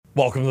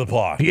Welcome to the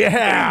pod.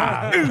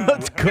 Yeah,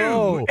 let's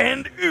go.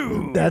 And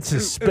ooh. That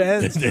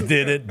suspense. Did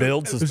it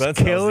build suspense?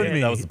 killing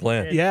me. That was the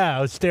plan. Yeah,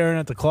 I was staring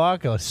at the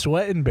clock. I was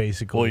sweating,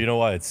 basically. Well, you know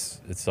why? It's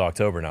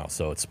October now,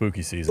 so it's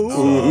spooky season.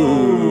 So,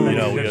 you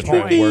know, we got to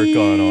try and work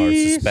on our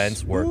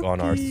suspense, work on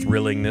our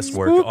thrillingness,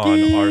 work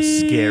on our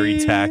scary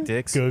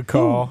tactics. Good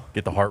call.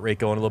 Get the heart rate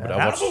going a little bit.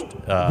 I watched.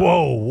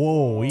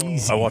 Whoa,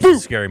 easy. I watched a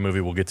scary movie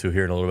we'll get to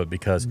here in a little bit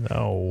because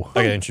No. I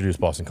got to introduce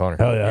Boston Connor.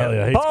 Hell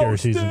yeah. Hate scary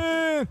season.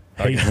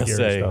 I Hate gotta scary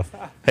say,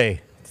 stuff.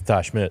 hey, it's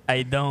Tosh Schmidt. How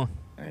you doing?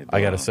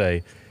 I gotta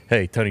say,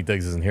 hey, Tony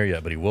Diggs isn't here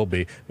yet, but he will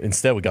be.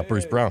 Instead, we got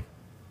Bruce Brown,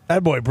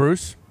 That boy,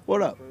 Bruce.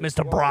 What up? Mr.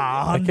 That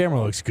Braun.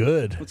 camera looks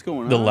good. What's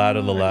going on? the lad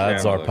of the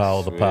lads, camera our pal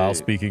of looks the pal,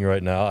 sweet. speaking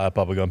right now at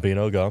Papa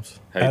Gumpino Gumps.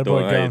 How you Attaboy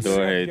doing? How you Gumps. doing?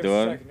 How you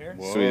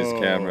doing? Sweetest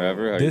camera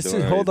ever. How This you is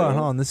doing? How hold you on, doing?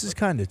 hold on. This is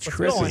kind of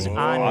trippy. going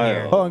on Wild.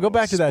 here? Hold on, go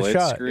back to that Split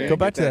shot. screen. Go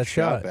back Get to that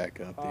shot.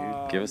 back up,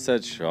 dude. Give us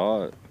that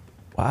shot.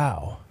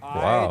 Wow.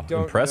 Wow, I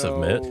don't impressive, know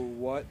Mitt.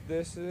 what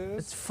this is.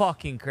 It's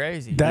fucking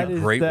crazy. That is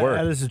great work.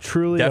 That is a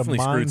truly Definitely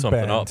a mind screwed something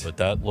bend. up, but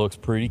that looks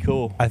pretty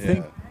cool. I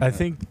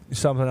think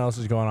something else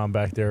is going on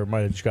back there. It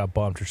might have just got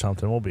bumped or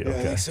something. We'll be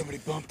okay. somebody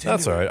bumped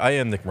That's all right. I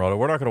am Nick Morado.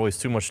 We're not going to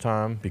waste too much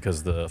time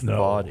because the No.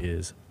 pod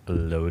is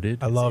loaded.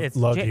 I love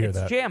to hear it's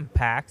that.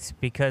 jam-packed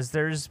because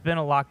there's been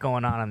a lot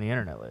going on the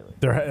internet lately.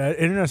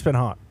 Internet's been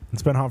hot.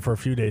 It's been hot for a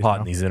few days Hot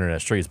now. in these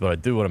internet streets, but I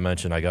do want to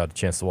mention I got a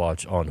chance to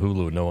watch on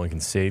Hulu No One Can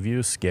Save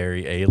You,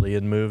 scary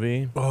alien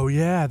movie. Oh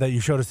yeah, that you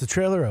showed us the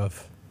trailer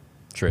of.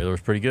 Trailer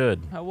was pretty good.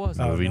 How was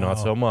it? Oh, Movie not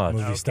no. so much.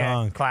 Movie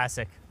stunk.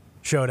 Classic.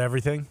 Showed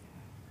everything.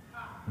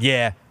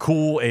 Yeah,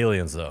 cool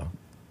aliens though.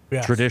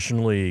 Yeah.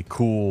 Traditionally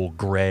cool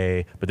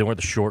gray, but they weren't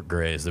the short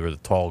grays. They were the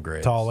tall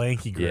grays. Tall,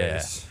 lanky Yeah.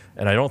 grays.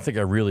 And I don't think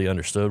I really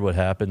understood what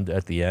happened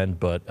at the end,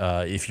 but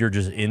if you're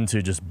just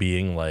into just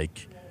being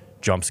like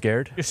jump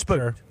scared, You're spooked.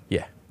 Sure.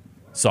 yeah,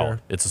 solid. Sure.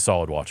 It's a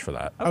solid watch for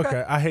that.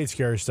 Okay. I hate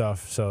scary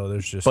stuff, so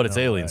there's just. But it's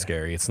no alien way.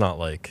 scary. It's not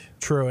like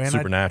True, and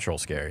supernatural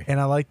scary.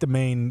 I like the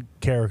main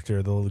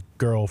character, the little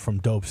girl from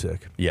Dope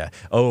Sick. Yeah.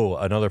 Oh,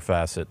 another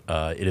facet.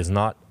 It is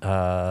not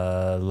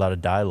a lot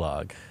of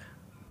dialogue.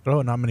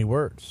 Oh, not many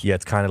words. Yeah,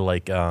 it's kind of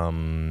like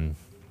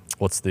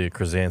what's the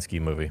Krasinski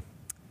movie?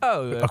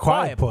 Oh, A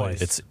Quiet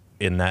Place. It's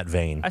in that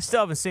vein. I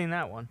still haven't seen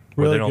that one.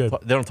 Where Really they don't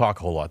good. they don't talk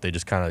a whole lot. They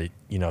just kind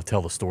of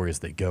tell the story as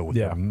they go with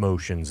Yeah. their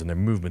emotions and their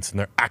movements and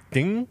their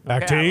acting.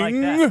 Acting.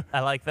 Okay, I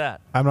like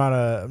that.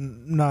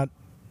 I'm not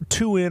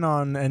too in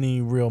on any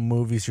real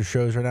movies or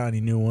shows right now.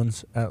 Any new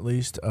ones, at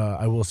least.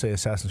 I will say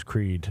Assassin's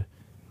Creed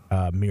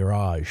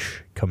Mirage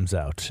comes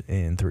out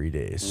in 3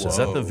 days. Is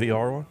So that the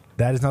VR one?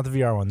 that is not the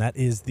VR one. That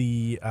is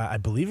the. I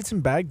believe it's in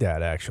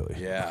Baghdad. Actually.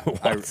 Yeah.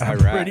 I'm Iraq.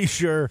 pretty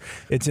sure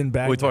it's in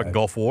Baghdad. we talking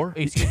Gulf War?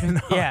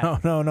 Yeah.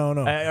 No.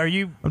 Are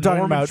you I'm talking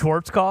Norman about-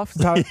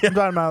 Schwarzkopf? I'm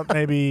talking about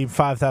maybe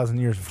 5,000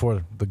 years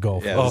before the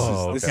Gulf. Yeah, War.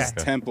 Oh, this okay. is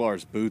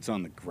Templar's boots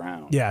on the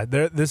ground. Yeah,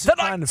 this is The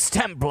kind of. Knights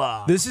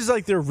Templar. This is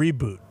like their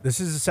reboot. This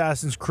is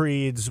Assassin's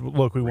Creed's.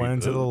 Look, we went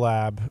into the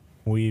lab.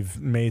 We've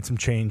made some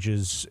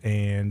changes,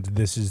 and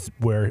this is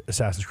where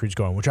Assassin's Creed's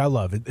going, which I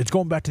love. It's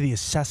going back to the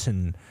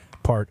assassin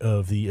part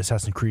of the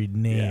Assassin's Creed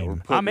Yeah, we're name.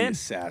 putting I'm in. the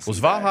assassins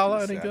Was back in Valhalla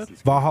any Assassin's good? Creed.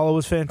 Valhalla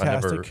was I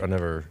fantastic.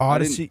 never.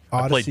 Odyssey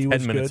I played Odyssey 10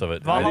 was minutes good. of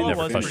it. Valhalla I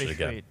never was touched pretty it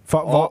again.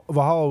 sweet.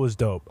 Valhalla was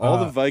dope. All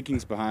the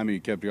Vikings behind me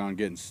kept on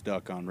getting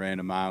stuck on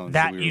random islands.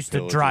 That we were used to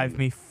pillaging. drive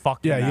me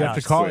fucking Yeah, you have to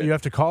nuts. call. quit. You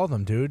have to call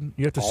them, dude.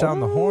 You have to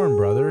sound the horn,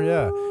 brother.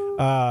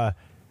 Yeah.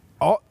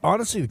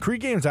 Honestly, the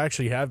Creed games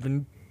actually have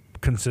been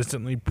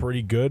consistently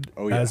pretty good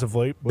Oh, yeah. as of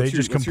late. What's they your-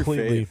 just what's your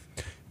completely.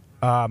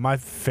 I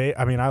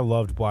mean, I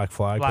loved Black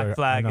Flag. Black but I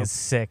Flag know is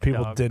sick,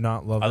 People dog. did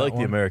not love. I that like the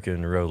one.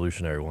 American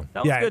Revolutionary one.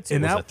 That was good too.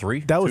 and Was that, that three?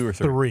 That was Two or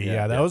three? three. Yeah,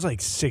 Yeah, that yeah. was like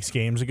 6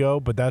 games ago.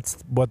 But that's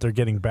what they're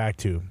getting back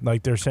to.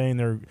 Like they're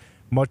saying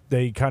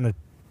they kind of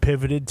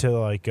pivoted to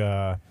like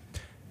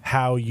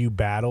how you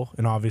battle,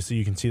 and obviously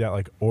you can see that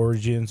like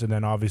Origins, and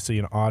then obviously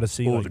in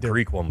Odyssey. Oh, like the they're-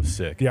 Greek one was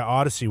sick. Yeah,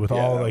 Odyssey with Yeah,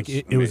 all that like was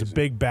it was amazing.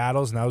 big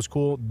battles, and that was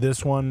cool.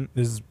 This one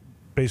is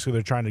basically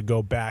they're trying to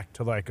go back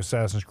to like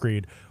Assassin's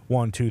Creed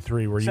 1, 2,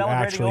 3, where you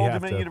Celebrating actually Old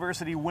have Dominion to.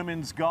 University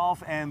women's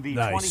golf and the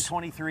Nice.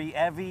 2023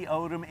 Evie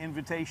Odom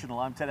Invitational.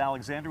 I'm Ted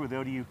Alexander with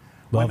ODU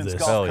Love women's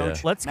this. golf Hell yeah.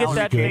 coach. Let's get Now,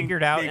 that good.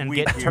 figured out big and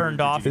week get here turned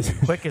in off as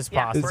Virginia. quick as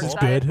Yeah, possible. we're is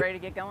excited, good. ready to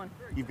get going.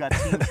 You've got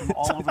teams from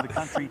all over the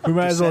country. We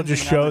might as well descending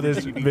just out show of the this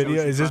Virginia video.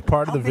 Beach Is this Ocean.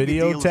 part of the How big a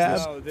video deal is tab?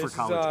 this No, for this is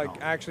college golf?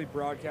 actually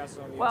broadcast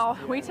on Well,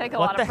 ESPN. we take a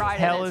What lot the of pride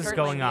hell in it. is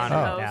certainly going on being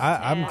right host, now?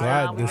 I'm and,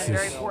 glad we've this been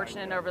very is-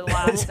 fortunate over the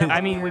last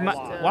I mean,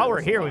 while we're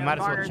here, we might as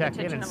well garnered check the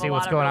in and attention see of a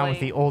what's lot of going on with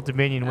really, the Old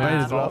Dominion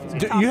women's as well. golf Do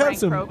team. you have top-ranked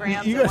some-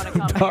 programs you that got wanna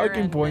some come here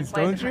talking and points,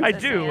 play don't the you? I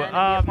Princess do, Anne and be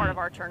a part of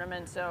our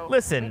tournament. So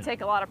listen, we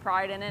take a lot of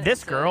pride in it. this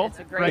It's girl it's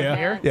a great right event.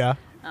 here, Yeah.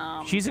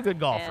 she's a good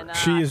golfer. And,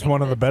 She I is think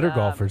one of the that, better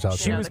golfers out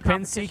She there. was the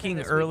competition pin-seeking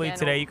this early weekend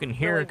today. will You can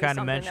hear really her be kind of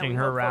something that mentioning we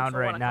her hope folks around will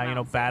right wanna now, come you know,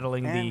 out and see.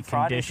 battling the And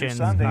Friday through conditions.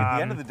 Sunday, at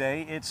the end of the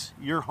day, it's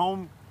your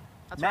home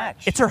That's right.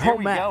 match. It's her There home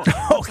we match.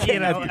 go. Okay, you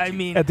know, I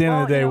mean, At the end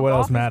of the day, what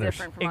else matters?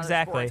 Different from other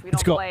Exactly. sports. We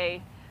Let's don't go.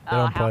 play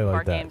don't half play of like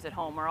our that. games at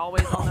home. We're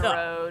always on the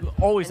road.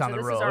 Always And on so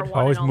the this is our road. one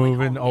Always and only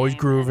moving, home always game,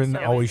 grooving, and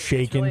so always it's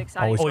really shaking,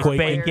 exciting always for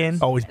quaking.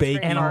 players, always it's great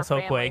baking. And for our also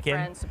family, quaking.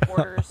 friends,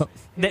 supporters who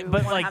But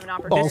wanna like, have an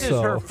opportunity this is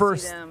Also- her to see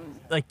first, them.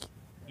 like,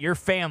 your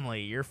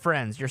family, your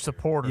friends, your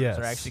supporters Yes.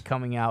 are actually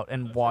coming out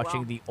and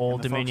watching the Old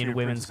And the folks Dominion here at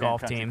women's Princeton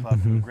golf Country team.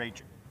 Club do a great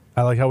job.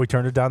 I like how we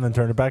turned it down, then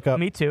turned it back up.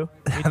 Me too.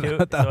 Me too.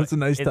 That was a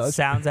nice it touch.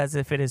 sounds as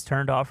if it is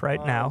turned off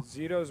right now.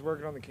 Zito's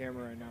working on the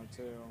camera right now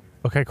too.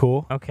 Okay,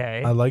 cool.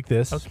 Okay. I like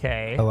this.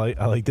 Okay.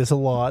 I like this a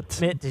lot.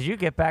 Mitt, did you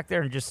get back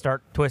there and just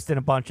start twisting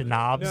a bunch of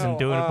knobs and No,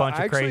 doing a bunch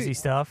of actually- crazy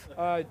stuff?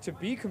 To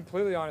be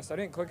completely honest, I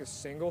didn't click a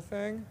single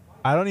thing.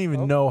 I don't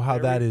even Oh, know how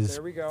there that we- is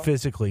there we go.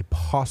 physically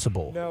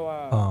possible.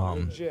 No,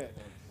 legit.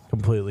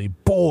 Completely.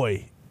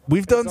 Boy,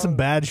 we've done some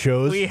bad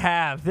shows. We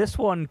have. This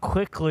one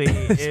quickly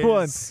is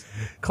one.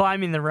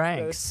 climbing the Yeah, this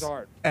ranks. is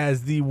hard.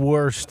 as the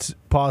worst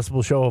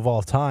possible show of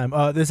all time.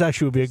 This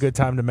actually would be a good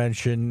time to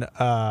mention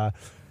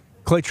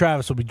Clay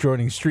Travis will be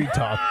joining Street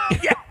Talk.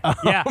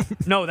 Yeah.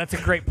 No, that's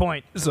a great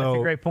point. That's So-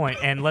 a great point.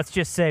 And let's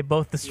just say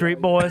both the Street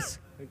Boys,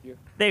 Thank you.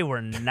 they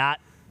were not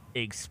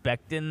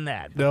expecting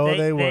that. No, they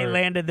They weren't.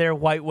 landed their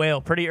white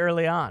whale pretty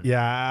early on.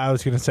 Yeah, I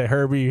was going to say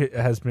Herbie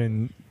has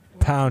been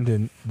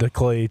pounding the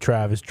Clay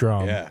Travis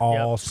drum Yeah.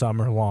 all Yep.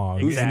 summer long.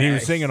 And he Exactly.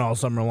 was singing all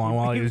summer long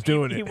while he was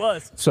doing it. He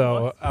was.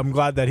 So I'm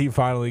glad that he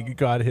finally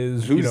got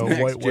his, Who's next?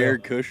 white whale.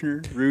 Jared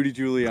Kushner, Rudy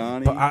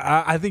Giuliani. But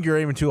I think you're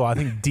aiming too low. I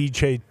think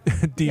DJT.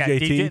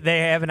 Yeah, they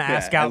have an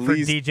ask Yeah, out at for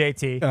least-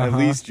 DJT. At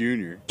least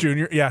Junior.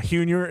 Junior, yeah,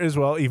 Junior as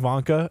well.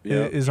 Ivanka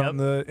Yep. is on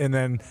the, and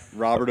then,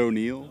 Robert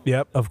O'Neill.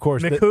 yep, of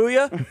course.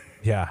 McHuya?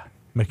 Yeah.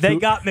 They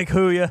got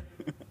McHuya.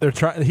 They're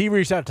trying. He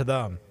reached out to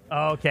them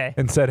Oh, okay.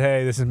 and said,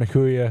 "Hey, this is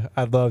McHuya.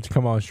 I'd love to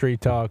come on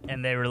Street Talk."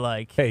 And they were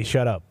like, Hey,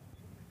 shut up.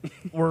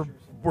 we're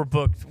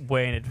booked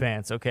way in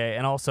advance, okay?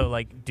 And also,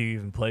 like, do you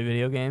even play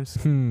video games?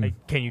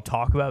 Like, can you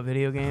talk about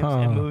video games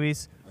and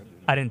movies?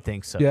 I didn't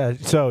think so. Yeah.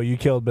 So you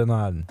killed Bin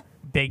Laden.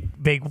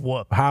 Big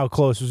whoop. How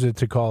close was it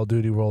to Call of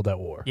Duty World at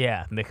War?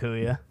 Yeah,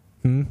 McHuya.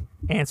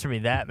 Answer me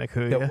that,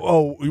 McHuya. Yeah,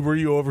 oh, were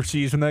you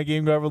overseas when that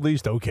game got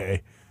released?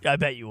 Okay. I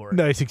bet you were.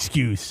 Nice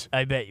excuse.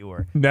 I bet you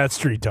were. That's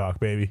Street Talk,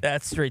 baby.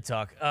 That's Street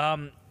Talk.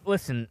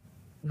 Listen,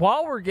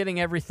 while we're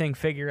getting everything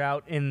figured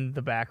out in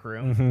the back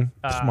room,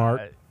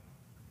 Smart.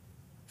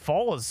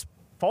 fall's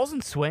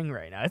in swing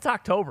right now. It's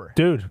October.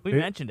 Dude, We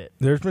mentioned it.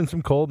 There's been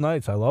some cold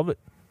nights. I love it.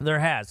 There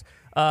has.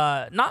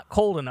 Not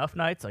cold enough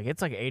nights. Like,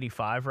 it's like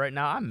 85 right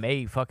now. I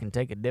may fucking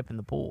take a dip in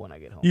the pool when I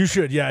get home. You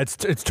should. Yeah, it's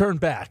turned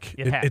back.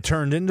 It has. It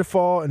turned into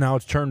fall, and now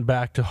it's turned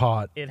back to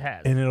hot. It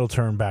has. And it'll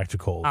turn back to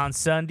cold. On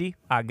Sunday,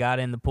 I got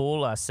in the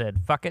pool. I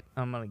said, fuck it.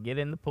 I'm going to get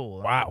in the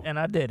pool. Wow. And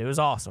I did. It was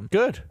awesome.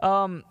 Good.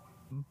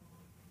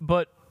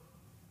 But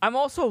I'm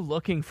also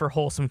looking for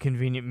wholesome,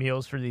 convenient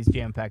meals for these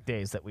jam-packed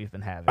days that we've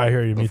been having. I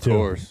hear you. Me Of too.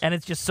 course. And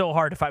it's just so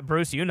hard to find.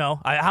 Bruce, you know,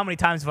 how many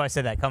times have I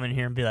said that? Come in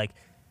here and be like,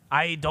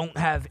 I don't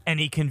have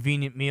any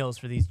convenient meals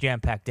for these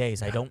jam-packed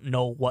days. I don't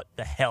know what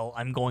the hell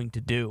I'm going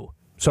to do.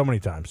 So many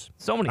times.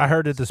 So many I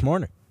heard times. it this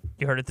morning.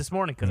 You heard it this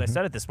morning because I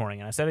said it this morning,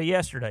 and I said it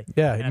yesterday.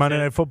 Yeah, And I Monday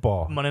said it Night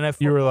Football. Monday Night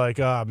You Football were like,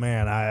 oh,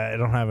 man, I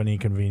don't have any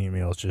convenient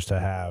meals just to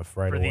have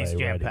right for away. these ready."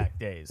 jam-packed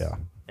days. Yeah.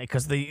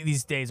 Because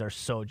these days are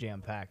so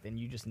jam-packed, and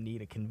you just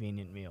need a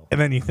convenient meal. And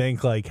then you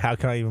think, like, how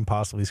can I even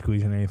possibly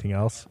squeeze in anything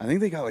else? I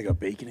think they got like a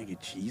bacon, egg, and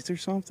cheese or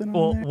something.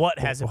 Well, on there. what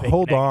has a bacon,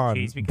 Hold egg, and on,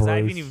 cheese? Because I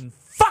haven't Bruce. even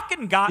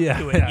fucking gotten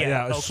to it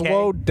yet. Okay?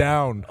 Slow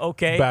down.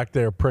 Okay. Back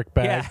there, prick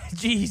bag. Yeah,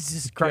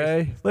 Jesus Christ.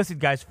 Okay. Listen,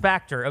 guys,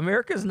 Factor,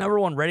 America's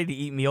 #1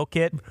 ready-to-eat meal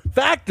kit.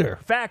 Factor.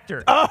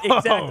 Factor. Oh,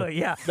 Exactly,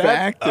 yeah.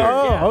 Factor.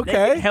 Oh, Yeah, okay.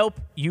 They can help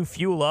you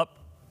fuel up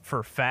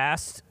for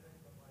fast.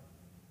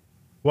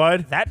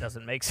 What? That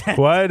doesn't make sense.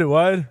 What?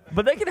 What?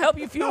 But they can help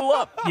you fuel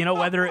up,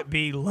 whether it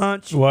be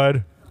lunch What?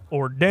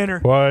 or dinner.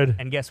 What?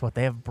 And guess what?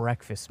 They have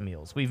breakfast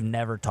meals. We've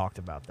never talked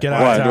about that. Get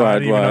out What, of town. I what,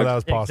 didn't even know what? that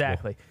was possible.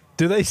 Exactly.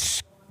 Do they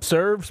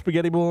serve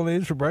spaghetti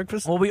bolognese for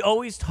breakfast? Well, we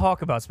always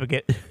talk about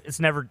spaghetti. It's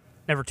never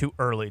too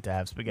early to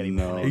have spaghetti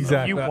No, bolognese.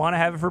 Exactly. If you want to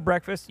have it for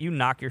breakfast, you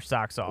knock your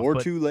socks off. Or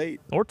But- too late.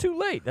 Or too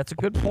late. That's a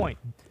good point.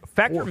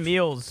 Factor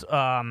meals,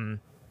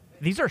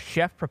 these are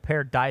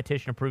chef-prepared,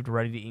 dietitian-approved,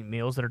 ready-to-eat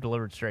meals that are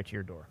delivered straight to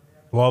your door.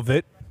 Love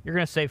it. You're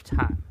going to save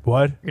time.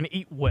 What? You're going to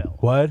eat well.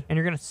 What? And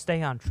you're going to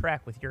stay on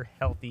track with your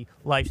healthy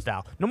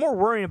lifestyle. No more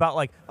worrying about,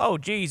 like, oh,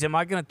 geez, am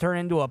I going to turn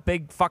into a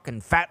big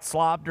fucking fat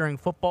slob during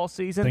football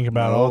season? Think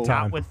about it all the No.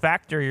 time. Not with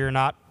Factor, you're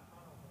not.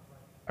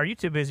 Are you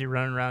too busy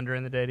running around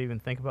during the day to even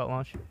think about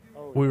lunch?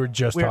 We were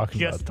just We're talking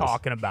just about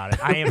talking about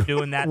it. I am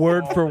doing that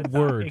Word all for the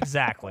time. word.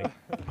 Exactly.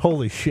 this.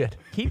 Holy shit.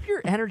 Keep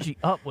your energy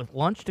up with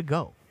lunch to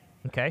go.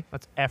 Okay?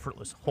 That's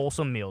effortless,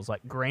 wholesome meals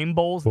like grain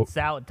bowls and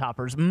salad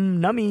toppers.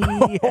 Nummy.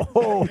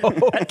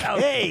 That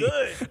sounds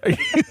good. Are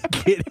you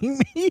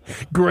kidding me?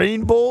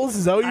 Grain bowls?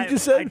 Is that what you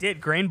just said? I did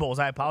grain bowls.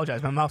 I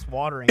apologize. My mouth's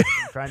watering.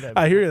 I'm trying to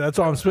I hear you. That's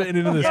why I'm spitting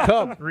into this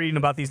cup. reading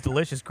about these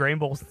delicious grain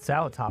bowls and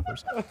salad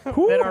toppers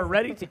that are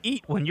ready to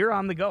eat when you're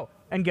on the go.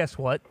 And guess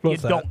what?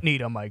 What's you that? don't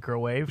need a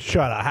microwave.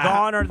 Shut up.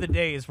 Gone are the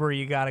days where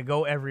you got to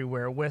go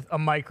everywhere with a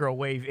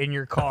microwave in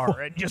your car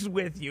and just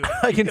with you.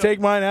 I can take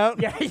mine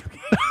out. Yeah,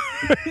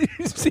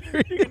 You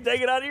serious? You can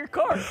take it out of your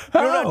car. You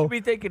don't have to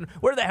be thinking,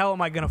 where the hell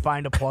am I going to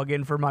find a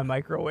plug-in for my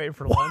microwave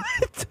for lunch?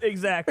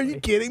 Exactly. Are you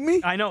kidding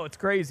me? I know, it's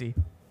crazy.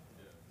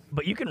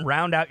 But you can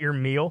round out your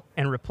meal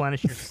and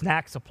replenish your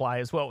snack supply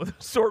as well with an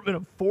assortment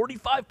of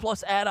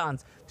 45-plus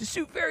add-ons to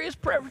suit various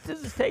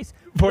preferences and tastes.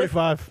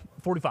 45.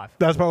 45.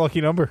 That's my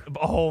lucky number.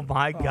 Oh,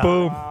 my God.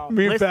 Boom.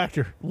 Me and Listen-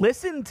 Factor.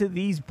 Listen to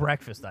these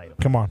breakfast items.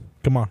 Come on.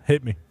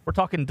 Hit me. We're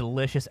talking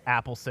delicious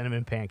apple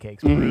cinnamon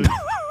pancakes. Bruce,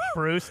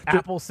 Bruce,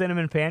 apple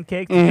cinnamon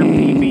pancakes. Did your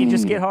pee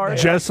just get hard?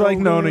 Just like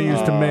Nona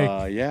used to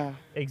make. Yeah.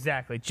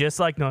 Exactly, just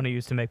like Nona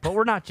used to make. But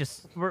we're not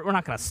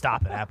going to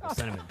stop at apple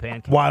cinnamon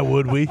pancakes. Why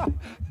would we?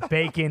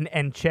 Bacon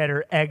and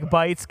cheddar egg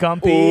bites,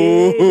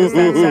 Gumpy. Does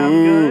that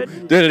sound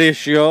good?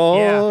 Delicious.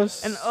 Yeah.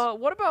 And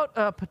what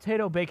about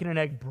potato, bacon, and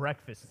egg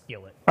breakfast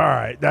skillet? All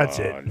right, that's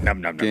it.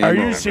 Num, num, num, Are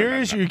num, you num,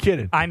 serious or are you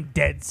kidding? I'm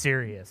dead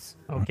serious,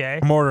 okay?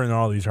 I'm ordering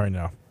all these right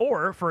now.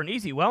 Or, for an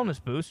easy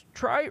wellness boost,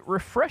 try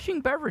refreshing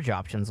beverage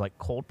options like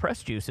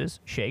cold-pressed juices,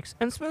 shakes,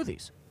 and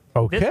smoothies.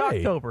 Okay. This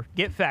October,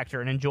 get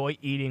Factor and enjoy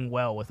eating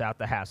well without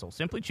the hassle.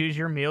 Simply choose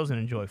your meals and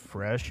enjoy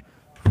fresh,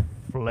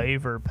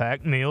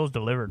 flavor-packed meals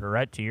delivered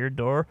right to your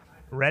door,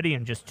 ready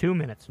in just 2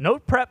 minutes. No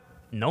prep,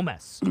 no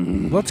mess.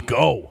 Let's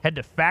go. Head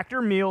to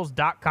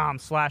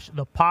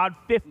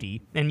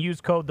factormeals.com/thepod50 and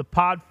use code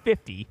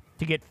thepod50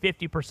 to get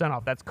 50%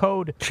 off. That's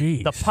code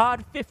Jeez.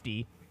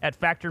 thepod50 at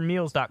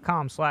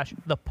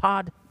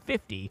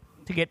factormeals.com/thepod50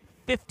 to get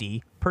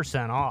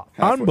 50% off.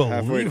 Halfway to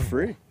Unbelievable.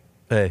 free.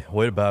 Hey,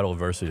 way to battle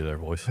adversity there,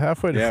 boys.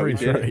 Halfway to Yeah, we freeze,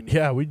 did. right?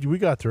 Yeah, we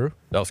got through.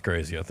 That was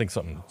crazy. I think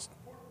something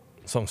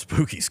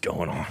spooky's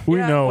going on. We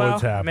Yeah, know well,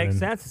 what's happening. Makes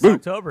sense. It's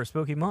October,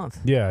 spooky month.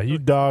 Yeah, you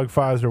dog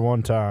Pfizer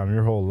one time,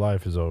 your whole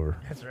life is over.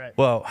 That's right.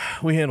 Well,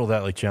 we handle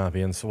that like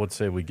champions. So let's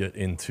say we get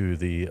into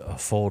the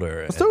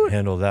folder and do it.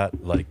 handle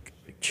that like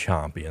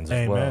champions as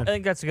Amen. well. I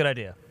think that's a good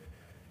idea.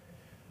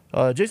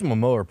 Jason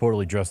Momoa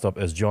reportedly dressed up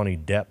as Johnny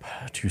Depp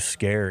to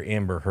scare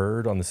Amber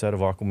Heard on the set of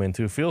Aquaman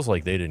 2. Feels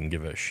like they didn't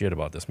give a shit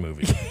about this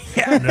movie.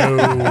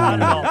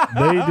 No,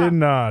 they did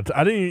not.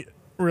 I didn't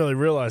really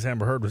realize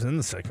Amber Heard was in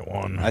the second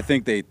one. I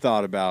think they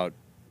thought about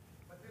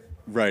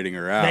writing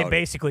her out. They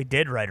basically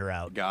did write her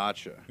out.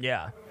 Gotcha.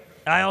 Yeah.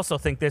 I also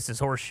think this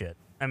is horseshit.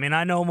 I mean,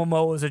 I know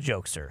Momoa was a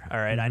jokester, all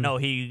right? I know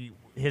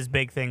his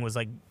big thing was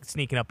like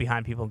sneaking up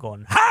behind people and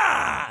going,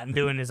 ha! And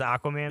doing his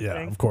Aquaman Yeah,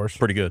 thing. of course.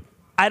 Pretty good.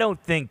 I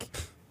don't think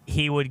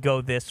he would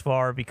go this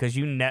far because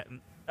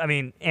I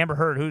mean, Amber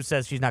Heard, who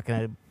says she's not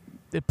going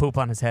to poop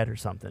on his head or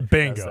something? if he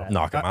does Bingo. that?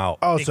 Knock him out.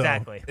 Also,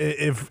 Exactly.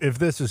 if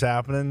this is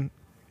happening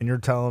and you're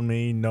telling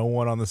me no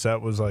one on the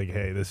set was like,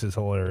 "Hey, this is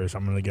hilarious.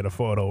 I'm going to get a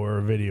photo or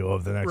a video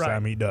of the next Right.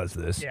 time he does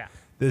this." Yeah.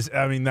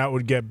 That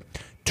would get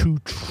 2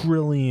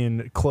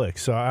 trillion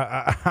clicks. So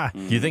Do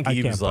you think I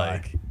he can't was buy.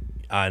 like,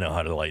 I know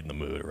how to lighten the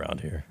mood around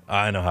here.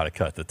 I know how to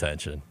cut the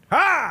tension.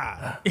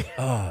 Ah!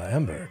 Ah,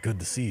 Amber, good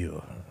to see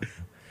you.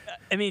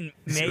 I mean,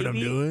 maybe. See what I'm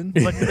doing?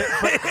 But,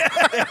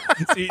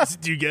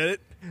 Do you get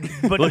it?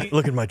 but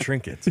Look at my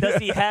trinkets. does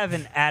he have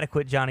an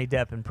adequate Johnny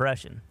Depp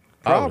impression?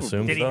 I would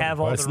assume Did he so. have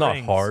all It's the not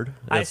rings? hard.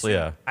 That's,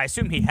 I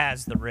assume he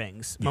has the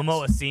rings.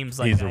 Momoa seems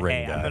like, He's a hey,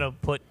 ring I'm guy. going to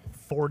put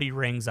 40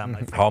 rings on my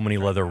finger. How many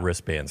leather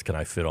wristbands can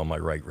I fit on my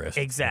right wrist?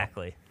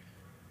 Exactly.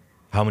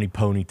 How many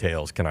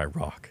ponytails can I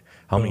rock?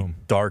 How many Boom.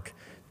 dark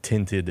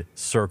tinted,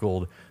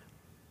 circled,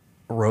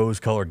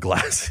 rose-colored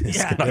glasses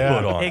Yeah, can I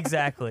put on?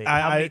 exactly.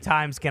 I- How many I-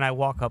 times can I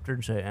walk up to her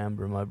and say,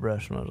 Amber, my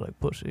breast smells like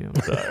pussy. I'm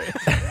sorry.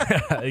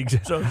 Exactly.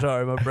 So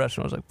sorry, my breast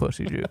smells like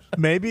pussy juice.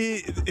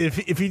 Maybe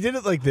if he did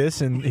it like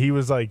this and he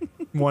was like,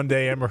 one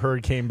day Amber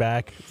Heard came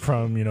back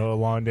from, a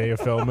long day of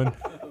filming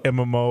and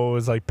Momoa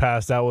was like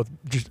passed out with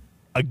just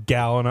a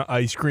gallon of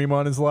ice cream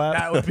on his lap.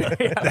 That would be,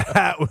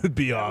 That would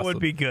be awesome. that would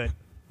be good.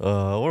 What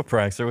a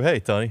prankster. Hey,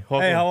 Tony.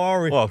 Welcome. Hey, how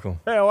are we? Welcome.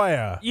 Hey, how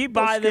are You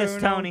buy this,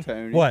 Tony.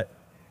 What?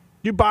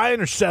 you buying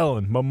or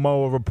selling?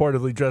 Momoa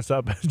reportedly dressed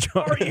up as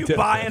Johnny Or are you Depp.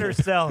 buying or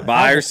selling?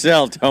 Buy or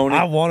sell, Tony.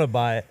 I want to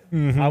buy it.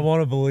 I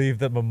want to believe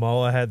that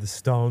Momoa had the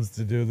stones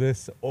to do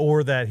this,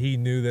 or that he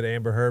knew that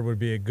Amber Heard would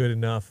be a good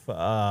enough.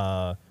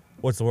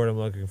 What's the word I'm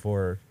looking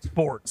for?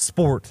 Sports.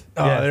 Sport.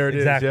 Oh, there it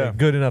is, exactly. yeah.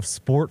 Good enough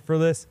sport for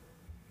this.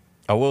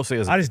 I will say,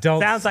 as I just don't.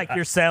 Sounds like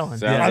you're selling.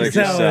 Sounds I'm like you're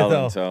selling it, selling,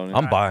 though. Tony.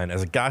 I'm buying.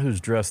 As a guy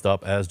who's dressed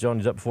up as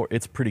Johnny Depp before,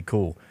 it's pretty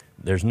cool.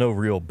 There's no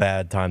real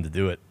bad time to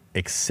do it,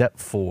 except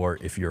for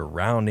if you're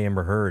around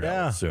Amber Heard, I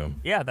Yeah. would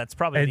assume. Yeah, that's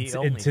probably in, the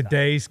only in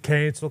today's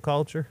cancel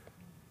culture.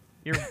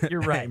 time.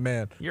 You're right. Hey,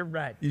 man. You're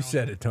right. You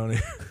said it, Tony.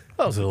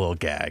 That was a little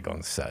gag on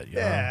the set. You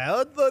know?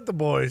 yeah, let the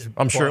boys.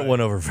 I'm sure it play.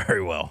 went over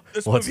very well.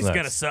 This What's movie's next?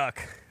 going to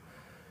suck.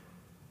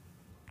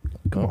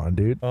 Come on,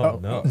 dude. Oh,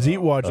 no.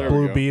 Zeke watched There we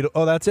Blue go. Beetle.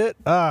 Oh, that's it.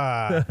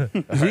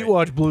 Zeke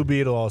watched Blue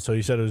Beetle. Also,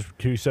 he said it was.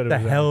 He said it The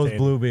was. hell is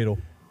entertaining. Blue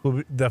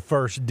Beetle? The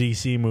first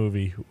DC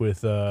movie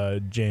with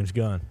James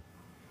Gunn.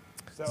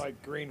 Is that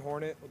like Green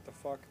Hornet? What the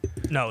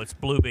fuck? No, it's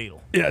Blue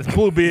Beetle. Yeah, it's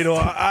Blue Beetle.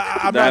 I'm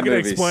That not going to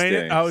movie explain it.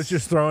 stinks. I was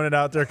just throwing it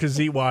out there because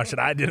Zeke watched it.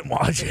 I didn't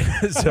watch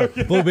it. So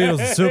Blue Beetle's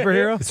a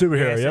superhero.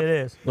 superhero. Yes, Yep. it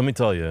is. Let me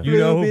tell you. You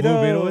know who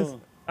Blue Beetle is?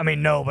 I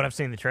mean, no, but I've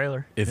seen the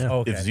trailer. If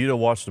Okay. if Zito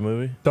watched the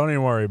movie, Don't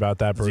even worry about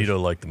that, Bruce. Zito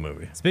liked the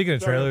movie. Speaking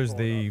of Sorry, trailers, hold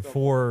the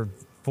on.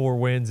 four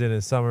wins in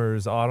a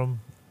summer's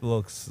autumn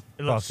looks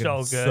It looks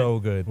fucking so good. so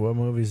good. What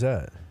movie's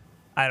that?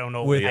 I don't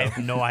know. With- I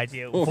have no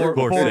idea. Of Four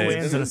course it is.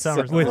 wins in a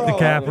summer's With Bro,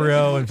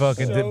 DiCaprio and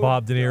fucking so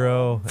Bob De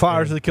Niro.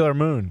 Flowers of And the Killer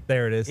Moon.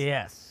 there it is.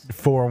 Yes.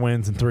 4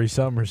 wins in 3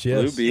 summers.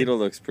 Blue Yes. Beetle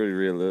looks pretty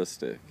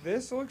realistic.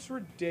 This looks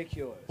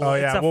ridiculous. Oh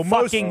It's yeah. a Well,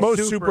 most fucking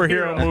superhero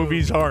superhero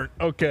movies aren't.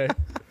 Okay.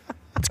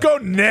 Let's go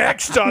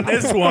next on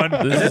this one.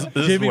 This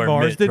is Jimmy where Mitt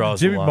Marsden. draws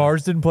the Jimmy line.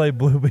 Marsden played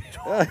Blue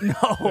Beetle.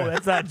 No,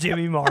 that's not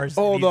Jimmy Mars.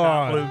 Hold He's not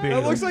on. Blue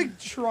Beetle. That looks like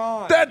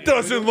Tron. That dude.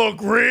 doesn't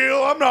look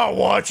real. I'm not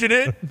watching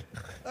it.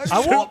 I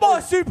want my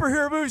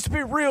superhero movies to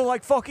be real,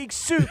 like fucking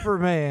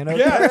Superman. Okay?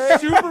 Yeah,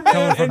 Superman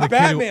Coming from and the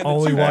kid who Batman.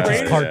 only the two watches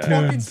greatest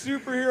cartoons. fucking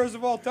superheroes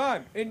of all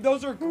time, and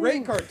those are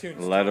great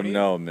cartoons. Let Tony. him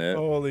know, Mitt.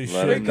 Holy Let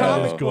shit, Great him that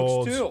comic is know.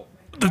 gold. books too.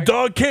 The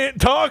dog can't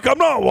talk. I'm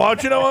not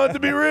watching. I want it to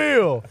be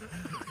real.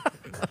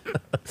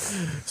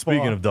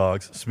 Speaking of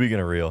dogs, speaking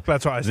of real,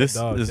 That's why I said this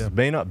dogs, this yeah.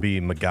 may not be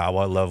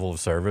Magawa level of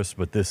service,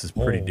 but this is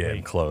pretty Holy.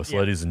 damn close, Yeah.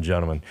 ladies and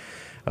gentlemen.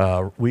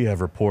 We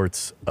have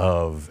reports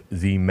of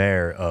the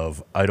mayor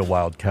of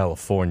Idlewild,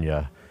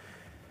 California,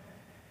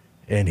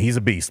 and he's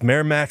a beast.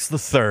 Mayor Max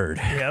III.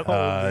 Yep.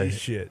 Holy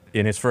shit.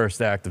 In his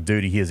first act of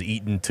duty, he has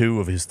eaten 2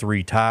 of his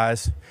 3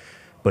 ties,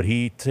 but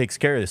he takes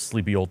care of this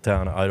sleepy old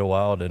town of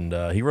Idlewild,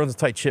 and he runs a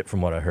tight ship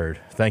from what I heard.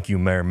 Thank you,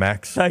 Mayor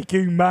Max. Thank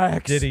you,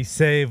 Max. Did he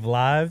save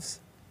lives?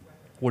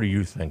 What do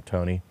you think,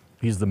 Tony?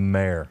 He's the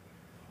mayor.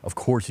 Of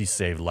course he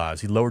saved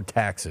lives. He lowered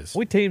taxes.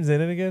 What team's in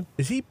it again?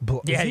 Is he,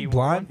 Yeah, is he you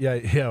blind? Yeah,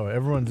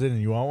 everyone's in.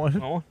 You want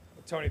one? Oh,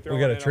 Tony, throw We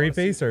one got a in, I tree wanna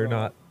see piece or throw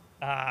not?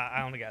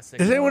 I only got 6.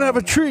 Does anyone have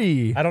a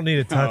tree? I don't need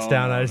a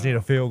touchdown. I just need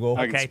a field goal.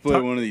 I can Okay,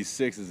 split one of these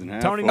 6s in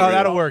half. Tony, for Oh, you.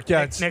 that'll work.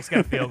 Yeah. Nick's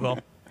got a field goal.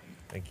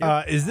 Thank you.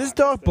 Is this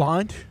dog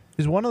blind?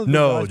 Is one of the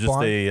No, dogs just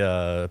blind?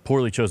 a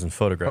poorly chosen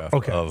photograph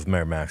Okay. of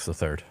Mayor Max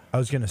III. I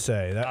was gonna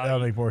say that that'll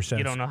make more sense.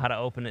 You don't know how to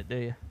open it, do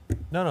you?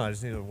 No, I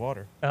just need the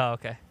water. Oh,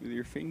 okay. With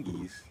your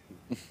fingies.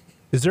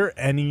 Is there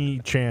any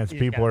chance You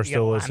people gotta- are you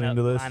still gotta listening line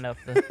to up- this? line up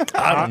the-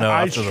 I don't know.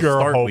 I after the sure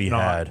start hope we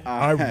not. had.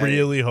 I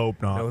really hope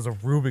That not. was a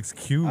Rubik's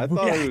Cube. I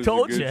thought Yeah, it was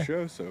told a good ya.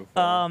 show so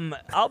far.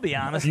 I'll be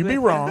honest. You'd with be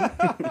you. wrong.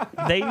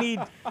 They need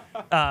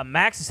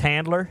Max's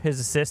handler, his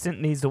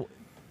assistant, needs to.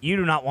 You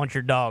do not want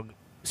your dog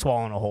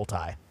swallowing a whole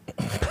tie.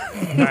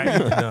 Right?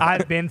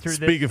 I've been through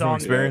Speaking this from song.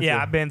 experience, Yeah,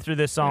 yeah. I've been through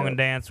this song and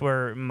dance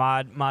where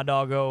my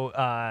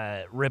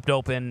doggo ripped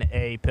open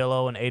a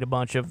pillow and ate a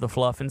bunch of the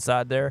fluff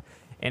inside there,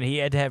 and he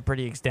had to have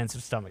pretty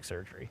extensive stomach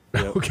surgery.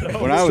 Okay.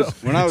 When I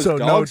was so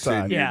dog no sitting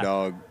time. your Yeah.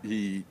 dog,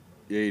 he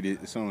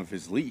ate some of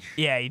his leash.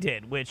 Yeah, he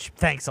did. Which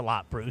thanks a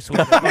lot, Bruce.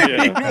 That's all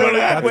good.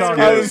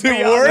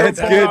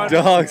 That's good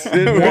dogs.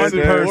 One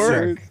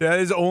person. That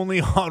is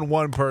only on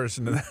one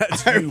person, and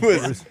that's I you,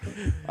 was- Bruce.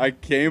 I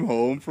came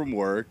home from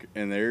work,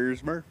 and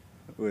there's Murph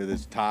with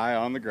his tie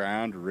on the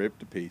ground, ripped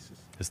to pieces.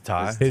 His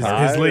tie? His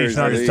Tie leash, or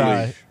not his his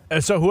tie. leash?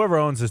 And so whoever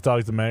owns this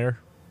dog's the mayor.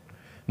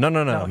 No.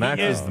 No, he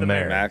Max is is the the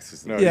mayor. Max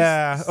is No,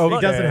 Yeah. Okay.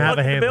 He doesn't have Look a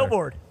at the handler.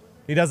 billboard.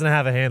 He doesn't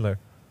have a handler.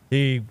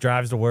 He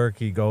drives to work.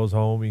 He goes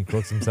home. He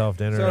cooks himself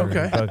dinner. So, okay.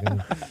 and fucking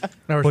I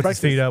puts respect his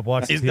feet this. up,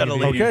 watches He's TV. got a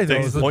lady Okay, who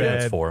takes those are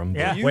appointments bad. for him.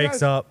 Yeah. You Wakes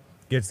guys- up,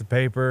 gets the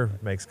paper,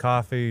 makes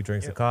coffee,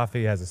 drinks the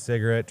coffee, has a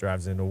cigarette,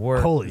 drives into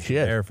work. Holy is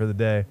shit. There for the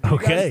day. You guys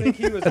Okay. think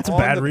he was That's a on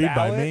bad the read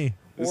by ballot, me.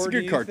 This is Or a do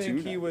good you cartoon.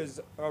 think he was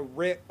a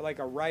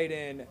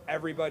write-in?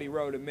 Everybody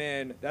wrote him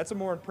in. That's a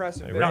more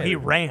impressive. They No, victory. he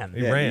ran.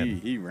 He Yeah, ran.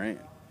 He ran.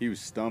 He was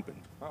stumping.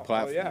 Oh, well,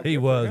 Platform. yeah. He Good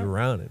for was him.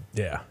 running.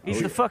 Yeah.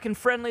 He's the fucking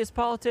friendliest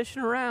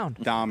politician around.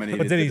 Dominated.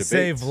 But did the he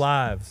save debates.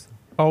 lives?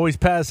 Always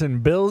passing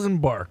bills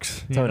and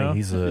barks. You Tony, know?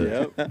 he's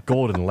a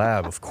golden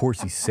lab. Of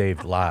course he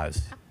saved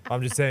lives.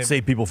 I'm just saying.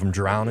 Saved people from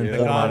drowning, Yeah.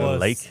 pulled them out of the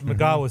lake.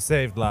 Magawa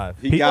saved lives.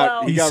 He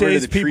got he got rid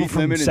saves of the people tree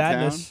from limit in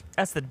sadness.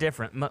 That's the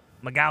difference.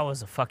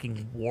 Magawa's a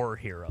fucking war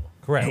hero.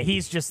 Correct.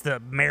 He's just the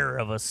mayor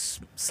of a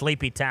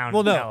sleepy town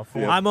Well, in no,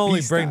 California. I'm only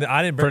Peace bringing. time.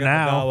 I didn't bring For up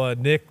now. Magawa.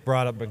 Nick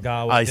brought up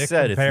Magawa. I Nick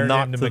said it's compared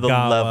not him to the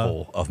Magawa.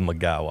 level of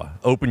Magawa.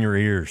 Open your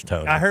ears,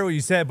 Tony. I heard what you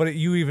said, but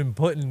you even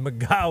putting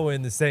Magawa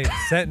in the same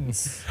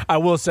sentence I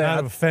will say, kind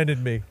of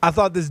offended me. I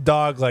thought this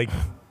dog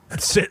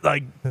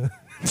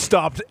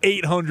stopped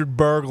 800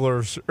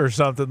 burglars or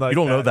something like that. You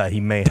don't know that he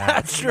may have.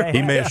 That's true.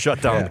 He may have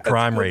shut down the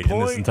crime rate in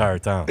this point. entire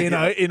town. In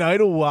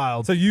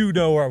Idlewild. So you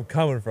know where I'm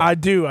coming from. I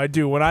do.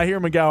 When I hear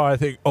McGowan, I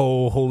think,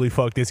 oh, holy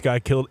fuck, this guy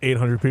killed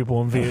 800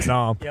 people in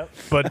Vietnam. Yep.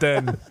 But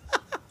then,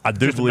 I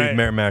do Just believe man.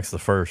 Mayor Max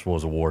I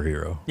was a war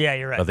hero. Yeah,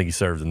 you're right. I think he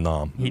served in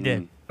Nam. he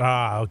did.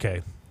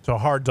 okay. So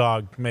hard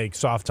dog make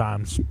soft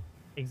times.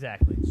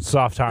 Exactly.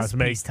 Soft times It's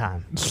make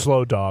peacetime.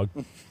 slow dog.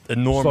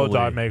 And Slow dog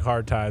normally, make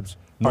hard times.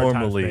 Hard times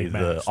normally make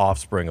the Max.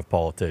 offspring of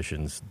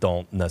politicians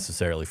don't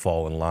necessarily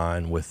fall in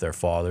line with their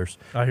fathers.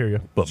 I hear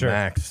you. But Sure.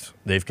 Max,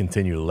 they've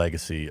continued a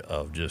legacy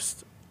of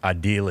just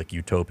idyllic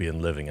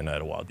utopian living in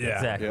Idlewild. Yeah.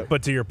 Exactly. Yep.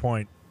 But to your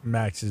point,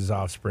 Max's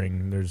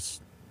offspring, this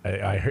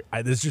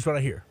is just what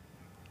I hear.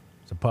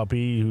 It's a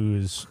puppy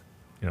who's,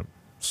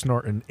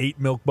 snorting 8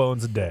 milk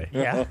bones a day.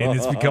 Yeah. And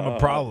it's become a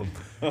problem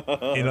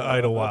in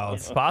Idlewild.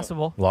 It's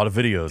possible. A lot of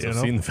videos. You I've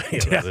know? seen the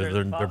videos. Yeah.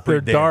 They're They're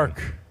pretty damning.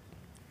 dark.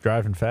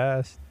 Driving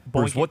fast.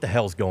 Bruce, what the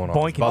hell's going on?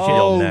 Boink It's about and to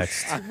yell Oh,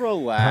 next.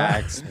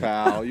 relax,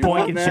 pal. You Boink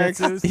want and next?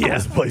 shitses. Yeah,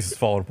 this place is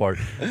falling apart.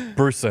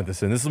 Bruce sent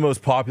this in. This is the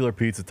most popular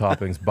pizza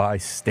toppings by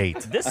state,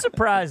 This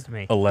surprised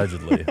me.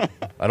 allegedly.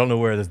 I don't know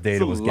where this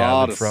data a was lot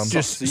gathered of from.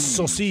 Just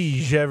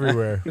sausage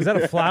everywhere. Is that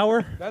a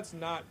flower? That's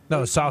not. No,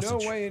 there's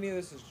sausage. No way any of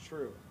this is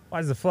true. Why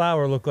does the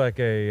flower look like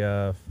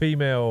a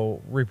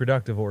female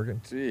reproductive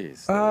organ?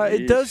 Jeez.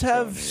 It does Louise,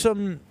 have Tony.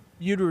 some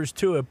uterus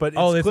to it, but it's,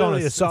 Oh, it's on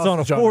clearly a- a it's on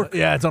a sausage. fork.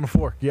 Yeah, it's on a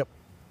fork. Yep.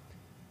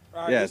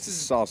 All right, Yeah, this it's a is.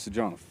 sausage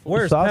on a fork.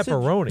 Where's Sausage?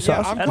 pepperoni? Yeah,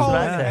 I'm sausage. That's calling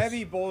what I said.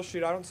 heavy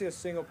bullshit. I don't see a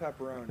single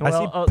pepperoni. I see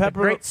Well, the pepper-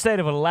 great state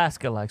of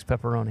Alaska likes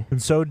pepperoni.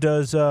 And so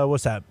does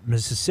what's that?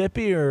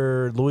 Mississippi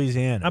or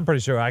Louisiana? I'm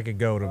pretty sure I could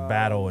go to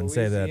battle and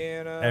say that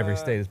Louisiana. every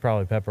state is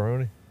probably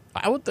pepperoni.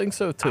 I would think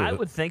so, too. I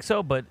would think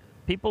so, but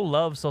people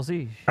love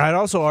sausage. I'd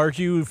also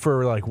argue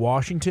for like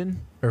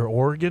Washington or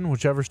Oregon,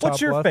 whichever's top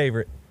What's your left.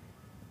 favorite?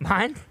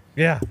 Mine?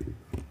 Yeah.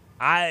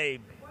 I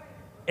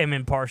am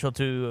impartial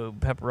to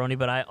pepperoni,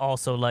 but I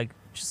also like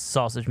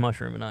sausage,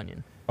 mushroom, and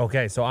onion.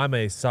 Okay, so I'm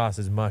a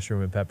sausage,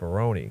 mushroom, and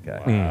pepperoni guy.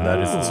 That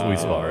is the sweet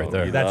spot right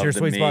there. That's Love your the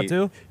sweet spot meat.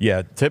 too?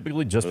 Yeah,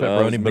 typically just Loves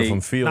pepperoni, but if meat.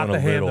 I'm feeling Not the a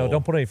ham little... though.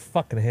 Don't put any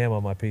fucking ham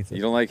on my pizza.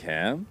 You don't like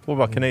ham? What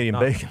about Canadian No.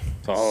 bacon?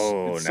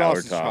 Oh, It's now we're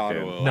sausage hot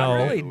talking. oil. No.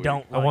 I really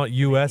don't. I like want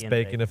U.S.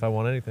 Canadian bacon if I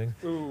want anything.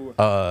 Ooh.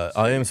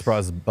 I am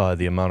surprised by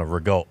the amount of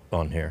regault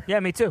on here. Yeah,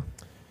 me too.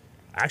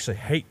 I actually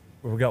hate.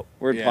 Here we go.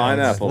 We're Yeah,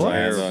 pineapple it's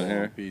lands terrible on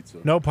here. Pizza.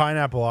 No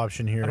pineapple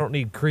option here. I don't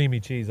need creamy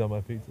cheese on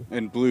my pizza.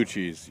 And blue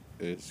cheese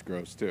is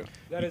gross too.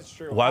 That is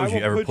true. Why I would you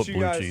will ever put you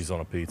blue guys- cheese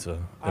on a pizza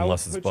I will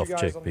unless it's put buff you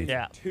guys chick on the pizza?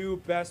 Yeah. two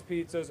best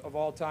pizzas of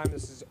all time.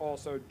 This is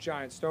also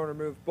giant stoner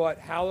move,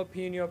 but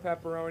jalapeno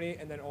pepperoni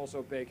and then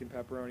also bacon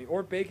pepperoni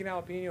or bacon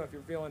jalapeno if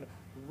you're feeling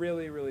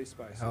really, really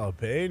spicy.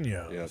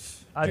 Jalapenos.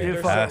 Yes. I Dude, do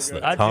they're fuck. Pass so the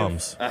good. I do-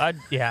 Tums.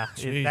 Yeah,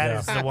 Jeez, that yeah.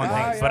 is the one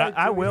I- thing. But I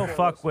I do will enjoy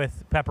fuck this.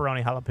 with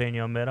pepperoni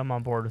jalapeno mid. I'm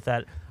on board with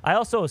that. I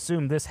also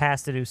assume this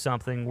has to do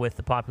something with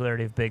the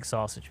popularity of big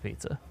sausage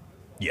pizza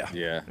Yeah.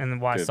 Yeah. and then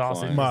why Good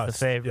sausage point. is Must.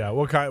 the favorite. Yeah.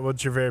 What kind?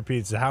 What's your favorite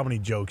pizza? How many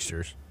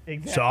jokesters?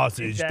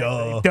 Sausage.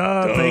 Duh.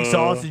 Duh, big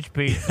sausage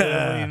pizza.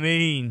 What do you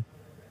mean?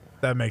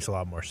 That makes a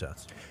lot more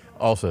sense.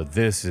 Also,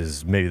 this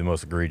is maybe the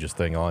most egregious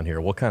thing on here.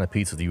 What kind of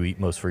pizza do you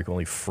eat most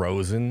frequently?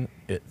 Frozen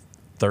at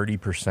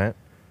 30%?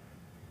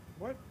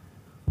 What?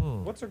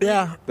 What's egregious?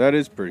 Yeah. That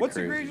is pretty What's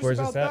crazy. egregious Where's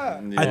about this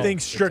at? that? You I know,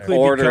 think strictly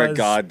order because a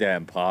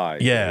goddamn pie.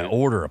 Yeah, dude.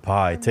 order a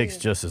pie. It takes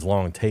just as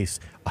long. It tastes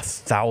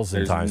 1,000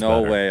 There's times no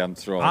better. way I'm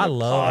throwing I a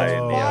love- pie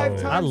in the Five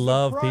oven. times I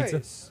love the pizza.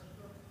 price.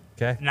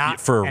 Okay. Not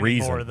for a anymore,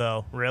 reason.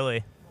 though.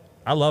 Really.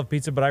 I love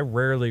pizza, but I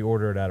rarely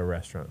order it at a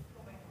restaurant.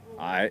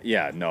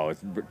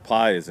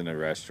 Pie isn't a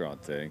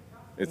restaurant thing.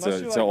 It's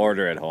Unless you it's an like-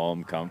 order at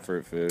home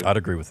comfort food. I'd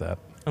agree with that.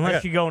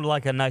 Unless you go into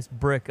like a nice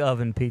brick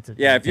oven pizza.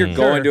 Yeah, if you're Mm.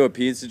 going to a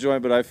pizza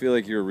joint, but I feel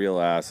like you're a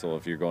real asshole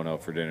if you're going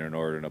out for dinner and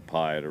ordering a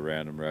pie at a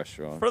random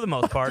restaurant. For the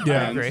most part, I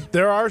Yeah, agree.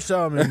 there are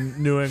some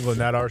in New England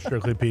that are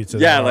strictly pizza.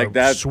 Yeah, that like are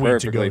that's sweet to go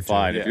perfectly to.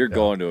 fine. Yeah. If you're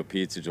going to a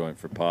pizza joint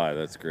for pie,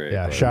 that's great.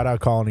 Yeah, but shout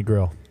out Colony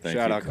Grill. thank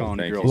Shout you, out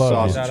Colony thank Grill. you. Love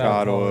Sausage, Shout out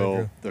hot Colony oil,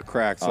 Grill. the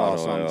cracked Hot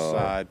sauce on the oil.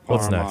 side,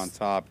 What's parm next? on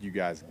top. You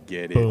guys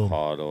get it. Boom.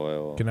 Hot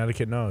oil.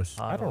 Connecticut knows.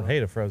 I don't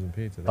hate a frozen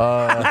pizza.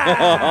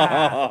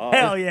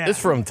 Hell yeah. This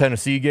is from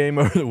Tennessee game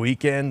over the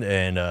weekend,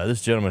 and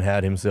this gentleman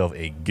had himself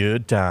a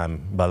good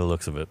time by the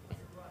looks of it.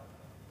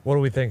 What do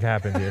we think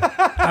happened here?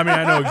 I mean,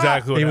 I know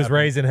exactly what He was happened.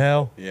 raised in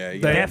hell. Yeah, you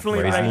They- got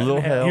Definitely Raising a raising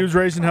little hell. hell. He was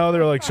raised in hell. They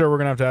were like, "Sir, we're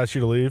gonna have to ask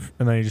you to leave,"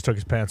 and then he just took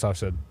his pants off.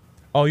 Said,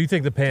 Oh, you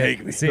think the Take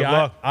me. pants? See, Good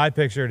luck. I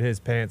pictured his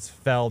pants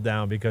fell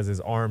down because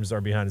his arms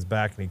are behind his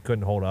back and he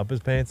couldn't hold up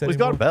his pants Well, he's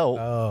anymore. got a belt.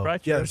 "Oh, Right,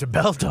 yeah, sure. there's a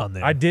belt on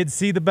there." I did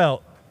see the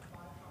belt,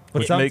 but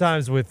Which makes-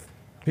 sometimes with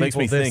people Makes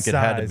me this think it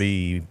had to size-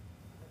 be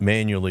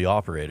manually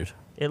operated.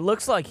 It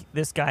looks like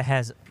this guy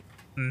has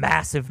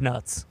massive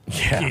nuts.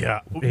 yeah,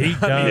 He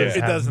does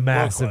it have doesn't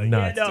massive look like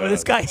nuts. No,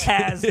 this guy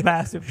has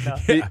massive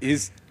nuts.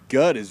 His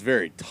gut is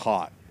very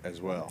taut as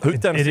well. Who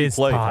Tennessee is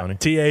play, pot. Tony?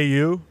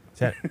 TAU.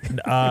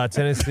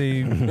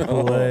 Tennessee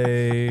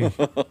play.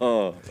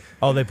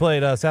 Oh, they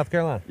played South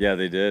Carolina. Yeah,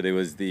 they did. It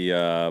was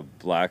the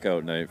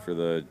blackout night for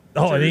the.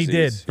 Oh, and he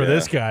jerseys. did. For Yeah.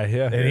 this guy,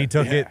 yeah. And he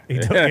took it. He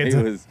took Yeah,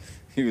 it.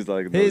 he was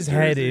like His those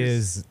head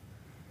jerseys. is.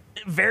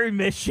 Very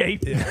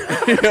misshaped. Is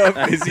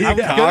he I'm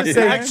gonna cocky?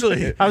 say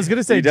actually. I was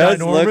gonna say He does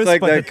ginormous, look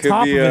like but that the could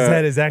top of be his a-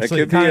 head is that actually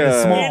could be kind of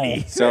a small.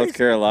 South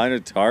Carolina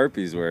tarp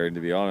he's wearing.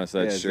 To be honest,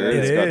 that Yeah, shirt.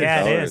 it It's got is. the Yeah,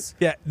 it colors. is.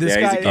 Yeah, this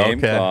Yeah, he's guy. a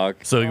Gamecock.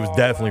 So he was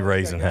definitely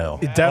raising hell.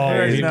 It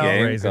definitely Oh, is he now.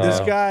 Gamecock. This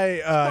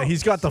guy,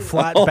 he's got the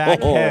flat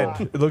back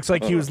head. It looks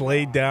like he was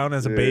laid down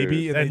as a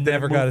baby and And they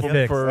never didn't got move it him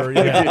fixed. for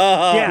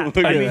Yeah,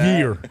 Look I at mean, that.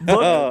 year.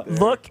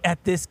 look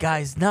at this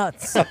guy's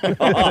nuts. I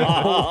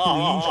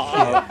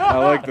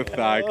like the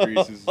thigh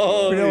creases.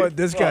 You know what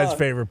this guy's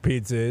favorite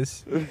pizza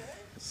is?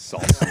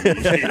 Sausage.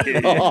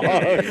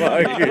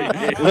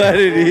 Let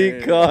it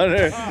eat,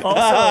 Connor.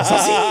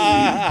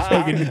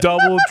 Taking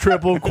double,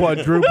 triple,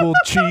 quadruple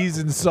cheese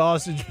and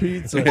sausage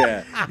pizza.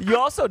 Yeah. You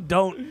also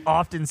don't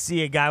often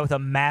see a guy with a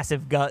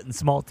massive gut and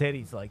small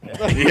titties like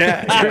that.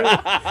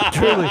 Yeah.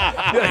 Truly.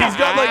 Yeah, he's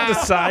got like the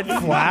side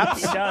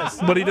flaps, He does.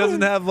 but he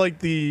doesn't have like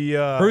the.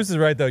 Bruce is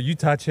right though. You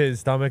touch his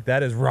stomach,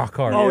 that is rock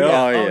hard. Oh, Oh,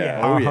 yeah.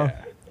 yeah. Oh,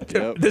 yeah.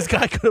 Yep. This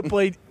guy could have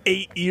played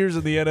 8 years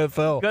in the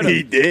NFL. Good.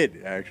 He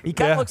did, actually. He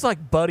kind of Yeah. looks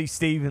like Buddy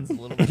Stevens a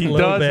little bit. He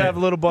Little does bit. have a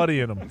little buddy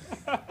in him.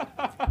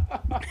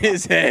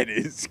 His head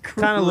is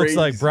crazy. Kind of looks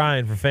like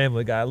Brian from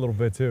Family Guy a little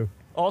bit too.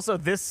 Also,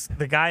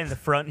 the guy in the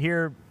front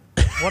here,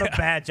 what a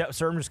bad job.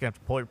 Sir, I'm just going to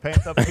have to pull your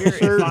pants up here.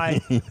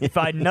 If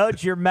I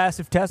nudge your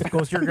massive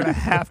testicles, you're going to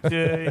have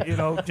to,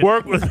 just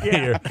Work with me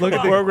here.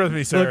 Work with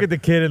me, sir. Look at the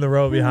kid in the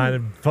row behind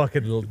him,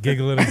 fucking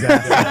giggling his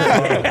ass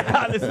off.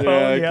 on his phone.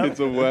 Yeah, Yep. it's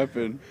a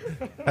weapon.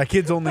 That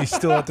kid's only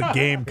still at the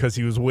game because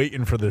he was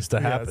waiting for this to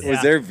happen. Yeah.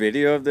 Was there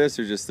video of this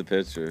or just the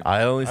picture?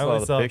 I only I saw only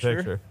the saw a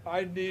picture.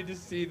 I need to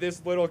see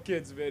this little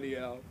kid's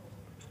video.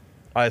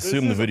 I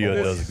assume the This video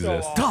is does so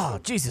exist. awesome. Oh,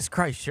 Jesus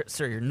Christ,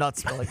 sir, your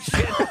nuts smell like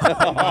shit.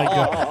 Oh my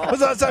God. When's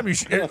the last time you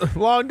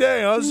long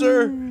day, huh,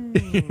 sir?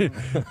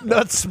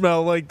 Nuts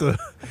smell like the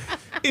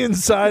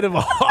inside of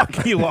a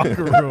hockey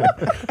locker room.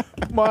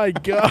 My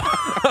God.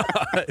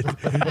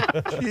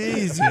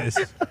 Jesus.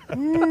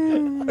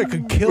 I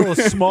could kill a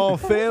small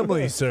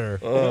family, sir.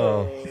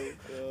 Oh,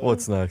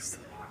 what's next?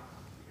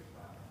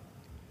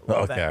 That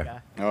Okay.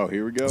 guy. Oh,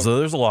 here we go. So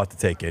there's a lot to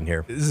take in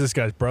here. This is this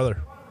guy's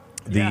brother.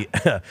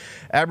 The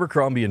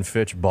Abercrombie and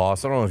Fitch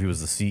boss, I don't know if he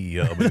was the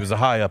CEO, but he was a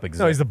high up exec.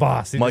 No, he's the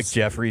boss. He Mike just-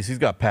 Jeffries, he's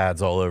got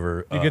pads all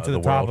over You get to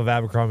the, top world. of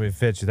Abercrombie and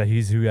Fitch, that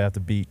he's who you have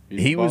to beat.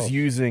 He was boss.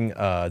 using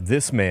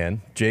this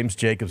man, James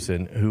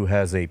Jacobson, who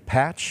has a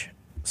patch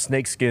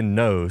snakeskin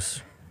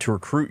nose to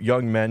recruit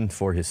young men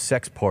for his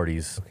sex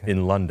parties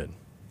in London.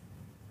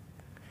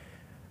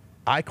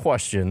 I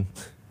question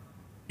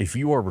if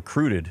you are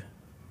recruited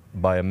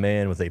by a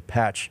man with a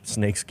patch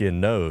snakeskin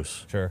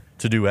nose Sure.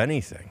 to do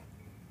anything,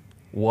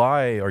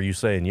 why are you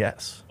saying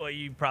yes? Well,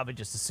 you probably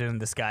just assume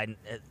this guy.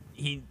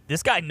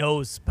 This guy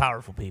knows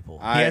powerful people.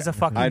 He I- has a I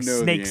fucking know the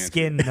snake answer.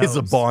 skin nose. This is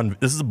a Bond.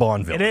 This is a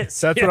Bond It villain. is.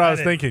 That's Yeah, what I was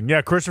it is. thinking.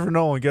 Yeah, Christopher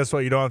Nolan, guess what?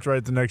 You don't have to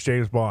write the next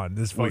James Bond.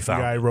 This fucking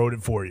found guy it. wrote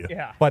it for you.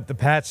 Yeah. But the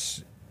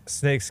patch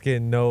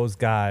snakeskin nose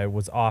guy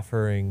was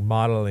offering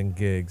modeling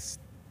gigs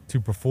to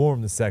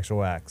perform the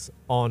sexual acts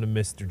on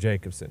Mr.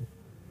 Jacobson.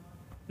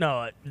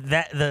 No,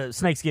 the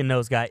snakeskin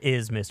nose guy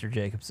is Mr.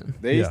 Jacobson.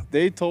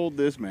 They told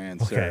this man,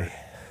 sir.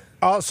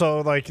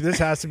 Also, like, this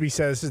has to be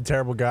said, this is a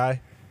terrible guy.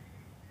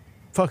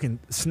 Fucking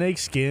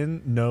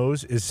snakeskin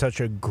nose is such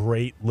a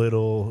great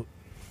little,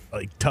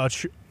 like,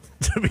 touch.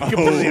 To be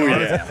completely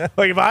honest,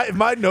 like if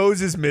my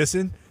nose is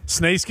missing,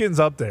 snakeskin's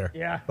up there.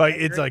 Yeah, like I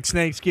it's agree. like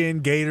snakeskin,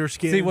 gator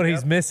skin. See, what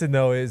he's missing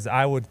though is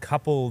I would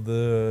couple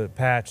the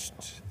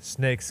patched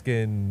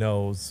snakeskin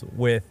nose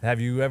with. Have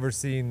you ever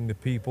seen the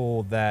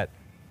people that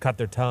cut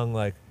their tongue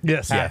like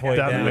Yes, yeah, halfway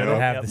down the down middle.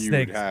 and have Yep. the You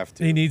snake? would have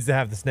to. He needs to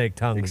have the snake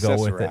tongue to go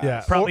with it. Accessorize.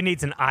 Yeah. Probably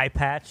needs an eye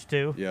patch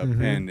too. Yep.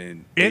 Mm-hmm. And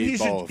And he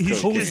should.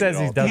 Who says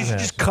he He doesn't should have?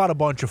 just cut a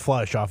bunch of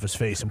flesh off his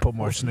face and put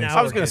more snakes. now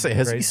I was going to Okay, say,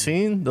 has he crazy.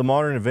 seen the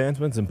modern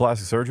advancements in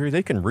plastic surgery?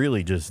 They can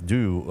really just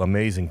do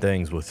amazing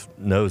things with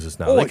noses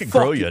now. Oh, They can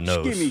grow you a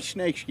nose. Give me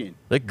snakeskin.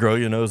 They can grow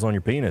you a nose on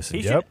your penis. He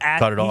And should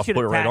cut it he off, should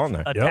put it right attach- on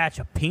there. Attach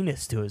a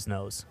penis to his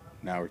nose,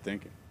 Now we're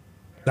thinking.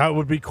 That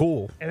would be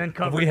cool. and then Have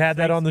cover. we it had with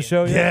that on the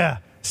snakeskin. show yet? Yeah,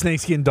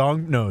 snakeskin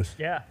dong nose.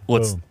 Yeah.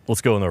 Let's Boom. let's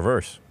go in the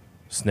reverse.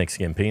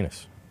 Snakeskin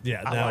penis.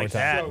 Yeah. I now like we're talking.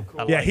 that. So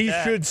cool. I Yeah, like he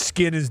that. should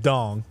skin his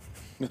dong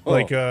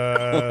like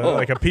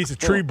a piece of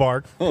tree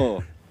bark,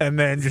 and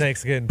then just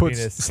Snakeskin put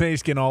penis.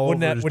 snakeskin all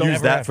Wouldn't over that- his wouldn't dong.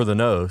 Use Never that have- for the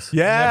nose.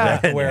 Never Yeah,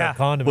 have to wear Yeah. a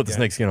condom. Put the again.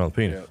 snakeskin on the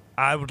penis. Yep.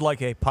 I would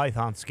like a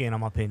python skin on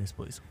my penis,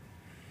 please.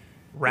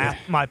 Wrap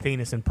my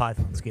penis in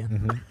python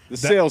skin. The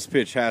sales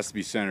pitch has to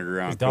be centered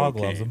around His dog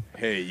cocaine. loves him.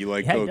 Hey, you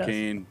like Yeah, he does.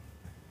 cocaine?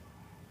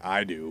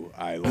 I do.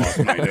 I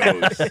lost my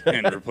nose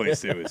and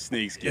replaced it with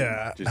snakeskin.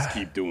 Yeah. Just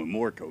keep doing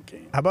more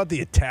cocaine. How about the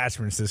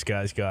attachments this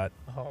guy's got?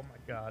 Oh my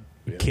god.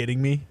 You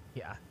kidding me?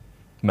 Yeah.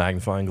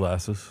 Magnifying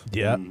glasses,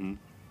 Yep. Mm-hmm.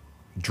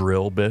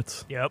 drill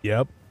bits. Yep.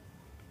 Yep.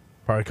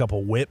 Probably a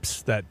couple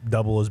whips that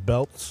double his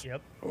belts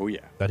Yep. Oh yeah.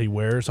 that he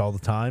wears all the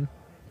time.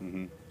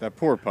 That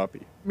poor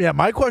puppy. Yeah,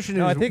 my question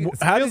No, is, I think it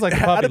how feels did, like the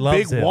how puppy did loves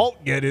Big him.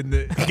 Walt get in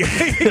the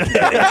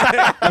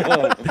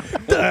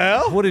the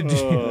hell? What did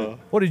you?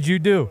 What did you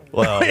do?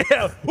 Well,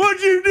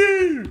 What'd you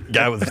do?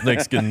 guy with a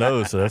snakeskin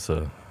nose. So that's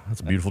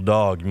a beautiful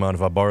dog. You mind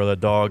if I borrow that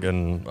dog?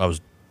 And I was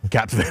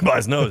captivated by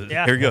his nose.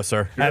 Yeah. Here you go,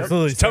 sir.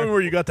 Absolutely. Just tell me sir.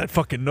 where you got that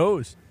fucking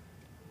nose.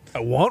 I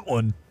want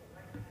one.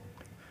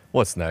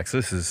 What's next?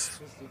 This is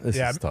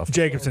tough.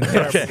 Jacobson,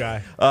 terrible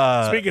guy.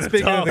 Speaking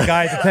Speaking of of the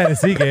guy at the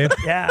Tennessee game,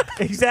 Yeah.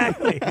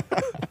 Exactly.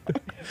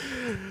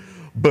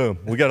 Boom.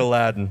 We got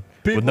Aladdin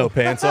with no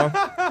pants on.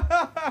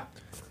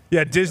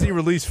 yeah, Disney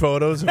released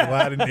photos of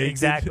Aladdin naked,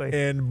 Exactly.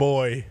 and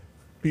boy,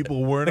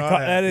 people were not.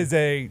 that is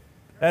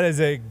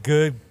a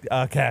good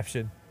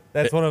caption.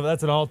 That's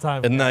an all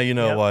time. And now you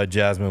know Yep. why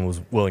Jasmine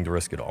was willing to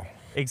risk it all.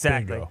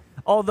 Exactly. Bingo.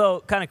 Although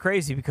kind of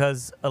crazy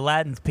because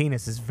Aladdin's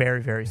penis is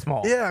very, very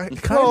small. Yeah, Oh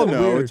kind of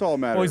no, weird. it's all a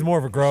matter. Oh, he's more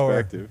of a grower.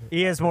 perspective.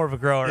 He is more of a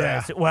grower.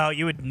 Yeah. Well,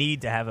 you would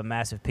need to have a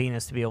massive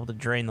penis to be able to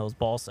drain those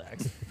ball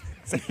sacks.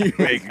 You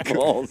make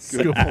balls.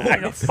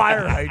 Like a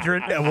fire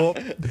hydrant. Yeah, well,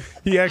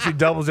 he actually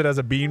doubles it as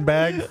a bean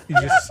bag. He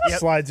just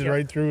slides it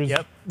right through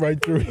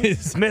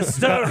his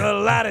Mr.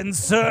 Aladdin,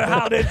 sir,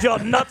 how did your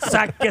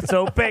nutsack get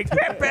so big?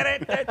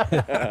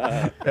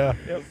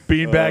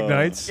 bean bag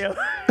nights. Yep.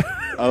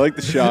 I like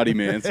the shoddy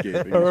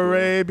manscaping.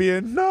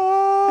 Arabian Nights.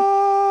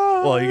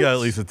 Well, you got at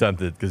least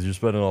attempt it because you're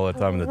spending all that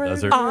time in the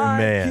desert. I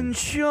Man, can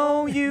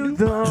show you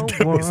the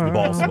waste the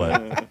ball world.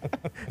 sweat.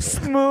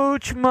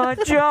 Smooch my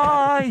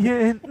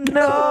giant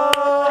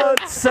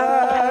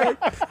nutsack.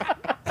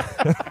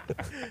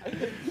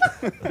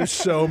 There's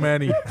so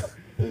many.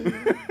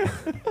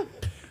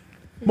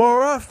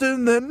 More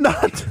often than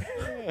not,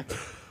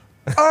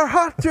 are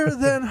hotter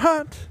than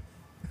hot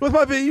with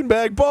my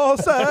beanbag ball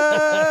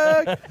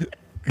sack.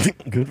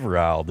 Good for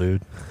Al,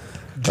 dude.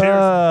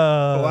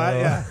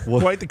 Yeah,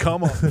 What- quite the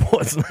come on.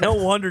 What's No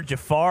wonder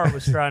Jafar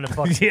was trying to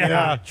fucking get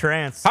out of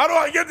trance. How do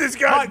I get this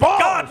guy's My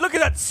God, look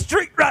at that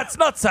street rat's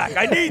nutsack.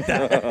 I need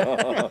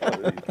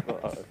that.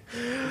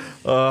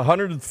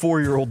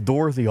 104-year-old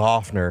Dorothy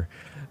Hoffner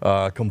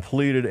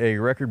completed a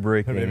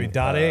record-breaking Maybe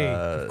Dottie.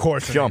 Of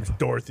course, her jump. name's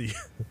Dorothy.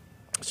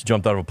 She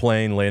jumped out of a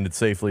plane, landed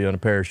safely on a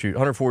parachute.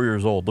 104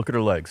 years old. Look at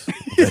her legs.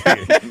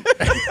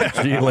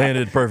 She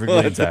landed perfectly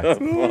intact.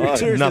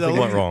 Seriously, Nothing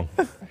though, went wrong.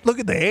 Look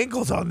at the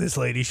ankles on this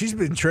lady. She's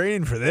been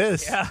training for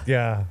this. Yeah.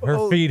 Yeah, her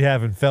Oh. feet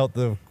haven't felt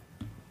the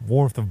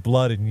warmth of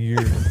blood in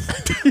years.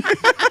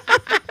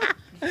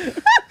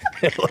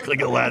 It looked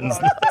like Aladdin's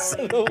nuts.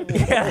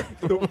 Yeah.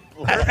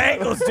 Her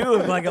ankles do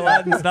look like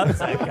Aladdin's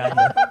nutsack, kind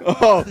of.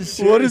 Oh,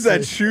 what is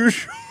that shoe?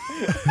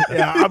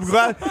 Yeah, I'm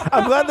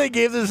glad they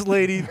gave this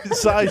lady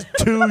size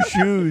 2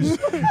 shoes.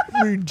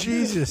 I mean,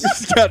 Jesus.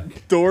 She's got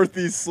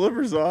Dorothy's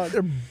slippers on.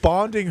 They're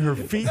bonding her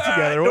feet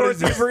together. What is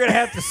Dorothy, this? we're gonna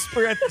have to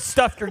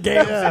stuff your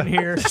gales in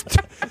here.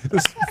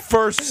 This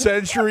first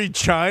century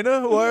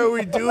China? Why are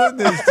we doing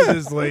this to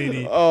this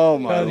lady? Oh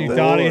my Telling you, lord.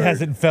 Dottie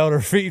hasn't felt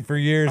her feet for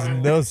years,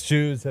 and those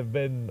shoes have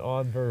been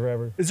on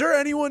forever. Is there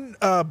anyone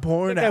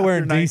born They're after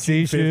wearing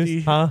DC 1950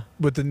 shoes, huh?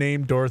 with the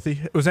name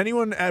Dorothy? Was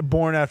anyone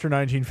born after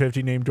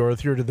 1950 named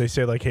Dorothy, or did they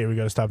say like, "Hey, we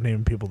got to stop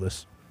naming people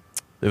this"?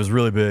 It was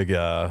really big,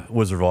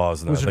 Wizard of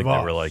Oz, and Wizard I think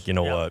of they were Oz. like, you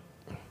know what,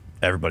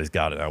 everybody's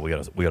got it now. We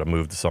got to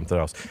move to something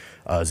else.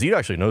 Zeke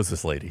actually knows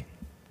this lady.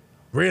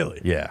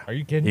 Really? Yeah. Are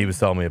you kidding? He was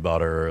telling me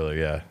about her earlier.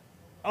 Yeah.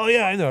 Oh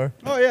yeah, I know her.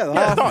 Oh yeah, the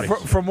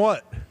Hoffmans. From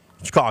what?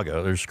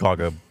 Chicago. They're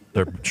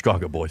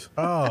Chicago boys.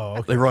 Oh,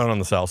 okay. They run on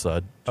the south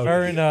side.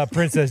 Her and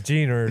Princess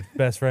Jean are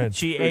best friends.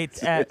 She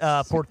ate at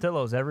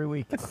Portillo's every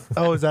week.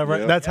 Oh, is that right?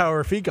 Yep. That's how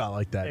her feet got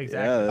like that.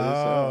 Exactly. Yeah, that is,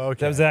 Oh, okay.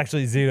 That was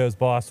actually Zito's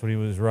boss when he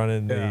was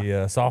running the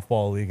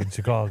softball league in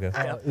Chicago.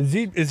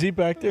 Is he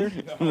back there?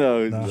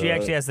 no. She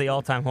actually has the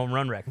all-time home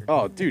run record.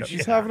 Oh, dude,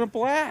 she's having a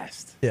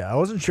blast. Yeah, I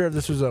wasn't sure if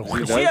this was a. She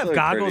Does does she have look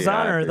goggles pretty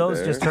on, or are happy those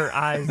there. just her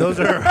eyes? Those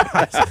are her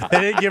eyes. They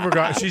didn't give her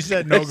goggles. She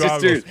said no It's just,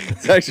 goggles. dude,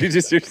 it's actually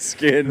just your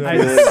skin. I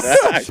pulling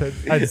back.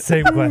 I had the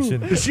same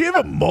question. Does she have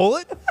a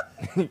mullet?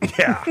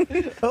 Yeah.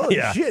 Holy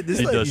Yeah. shit! This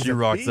She does. lady's She a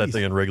rocks that beast.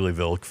 thing in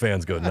Wrigleyville.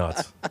 Fans go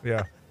nuts.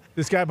 Yeah.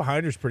 This guy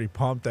behind her's pretty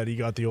pumped that he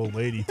got the old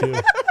lady too.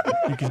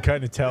 You can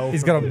kind of tell.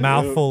 He's got a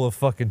mouthful of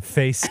fucking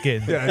face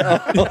skin.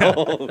 Yeah,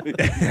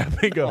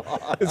 bingo.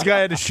 This guy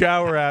had to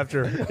shower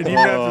after, and even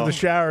after the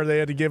shower, they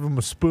had to give him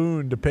a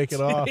spoon to pick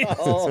it off.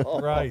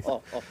 Right.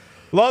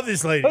 Love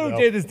this lady. Who though.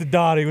 did this to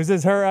Dottie? Was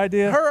this her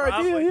idea? Her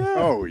idea? Yeah.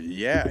 Oh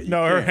yeah. you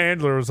No, her can't.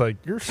 handler was like,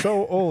 "You're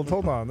so old.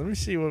 Hold on, let me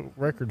see what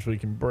records we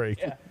can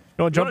break."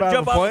 You want to You jump wanna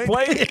out of a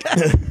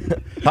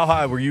plane? How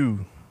high were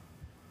you?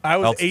 I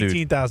was Altitude.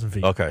 18,000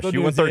 feet. Okay, Good she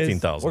went news is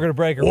 13,000. We're gonna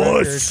break a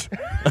Wuss.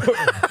 record.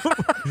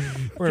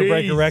 We're gonna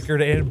break a Jeez.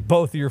 record and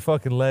both of your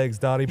fucking legs,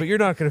 Dottie. But you're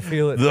not gonna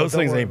feel it. so Those don't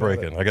things worry ain't about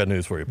breaking. I got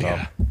news for you,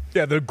 pal.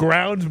 Yeah, the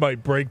ground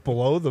might break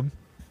below them.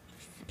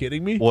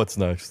 Kidding me? What's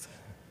next?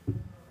 it.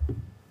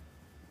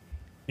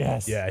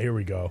 Yes. Yeah, here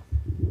we go.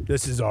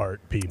 This is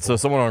art, people. So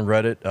someone on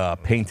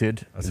Reddit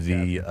painted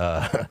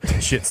the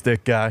shit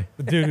stick guy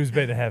The dude who's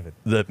been to heaven.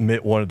 that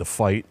Mitt wanted to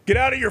fight. Get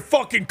out of your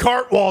fucking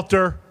cart,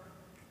 Walter.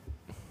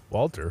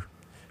 Walter?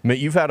 Mitt,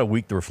 you've had a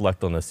week to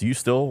reflect on this. Do you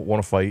still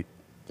want to fight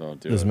Don't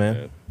do this it,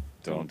 man?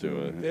 Don't do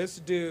it. This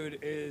dude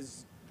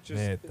is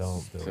just. Man,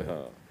 don't do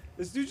it.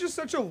 This dude's just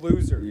such a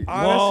loser.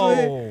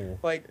 Honestly, Whoa.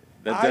 like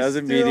That I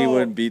doesn't mean he still-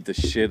 wouldn't beat the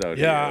shit out of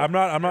you. Yeah, I'm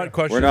not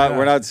questioning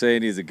We're not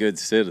saying he's a good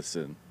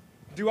citizen.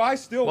 Do I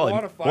still Well,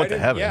 want to what fight the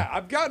him? heaven? Yeah,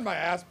 I've gotten my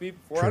ass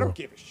beat before. I True. don't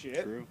give a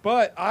shit.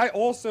 But I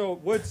also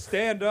would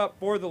stand up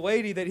for the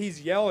lady that he's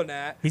yelling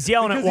at. He's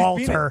yelling at because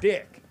he's being a Walter.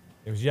 dick.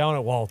 He was yelling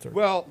at Walter.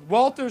 Well,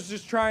 Walter's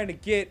just trying to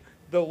get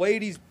the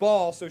lady's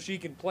ball so she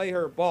can play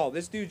her ball.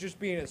 This dude's just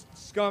being a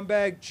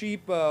scumbag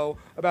cheapo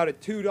about a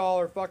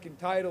 $2 fucking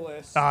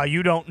Titleist.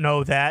 You don't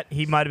know that.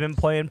 He might have been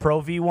playing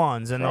Pro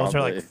V1s, and those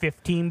are Probably. like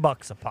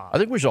 $15 a pop. I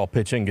think we should all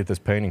pitch in and get this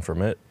painting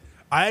from it.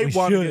 I We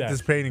want to should get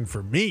this painting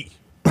for me.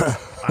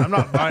 I'm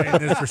not buying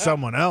this for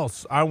someone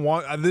else. I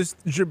want this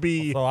should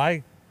be.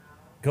 So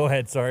go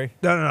ahead. Sorry.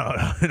 No.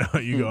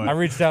 You go ahead. I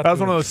reached out. That was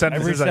to one of those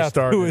sentences I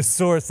started. to his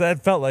source.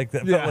 That felt like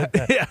that. Yeah, Felt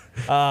like that.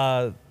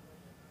 yeah.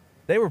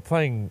 They were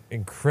playing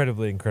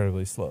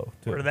incredibly slow.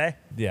 Too. Were they?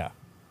 Yeah,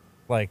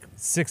 like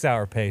 6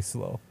 hour pace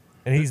slow,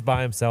 and he's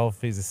by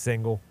himself. He's a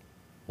single.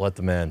 Let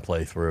the man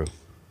play through.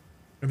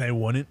 And they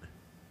wouldn't.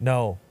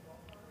 No,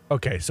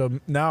 Okay, so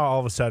now all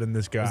of a sudden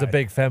this guy. it was a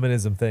big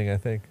feminism thing. I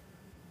think.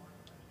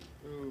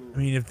 I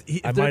mean, if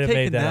I they're might have taking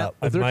made that up.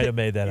 I if they're might ta- have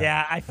made that up.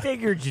 Yeah, I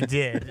figured you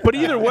did. But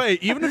either way,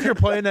 even if you're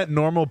playing at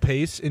normal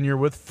pace and you're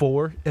with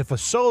 4, if a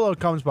solo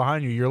comes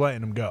behind you, you're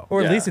letting him go. Or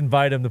at Yeah. least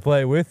invite him to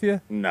play with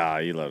you. Nah,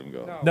 you let him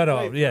go.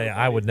 No, yeah,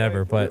 I would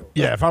never. But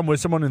Yeah, if I'm with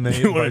someone and they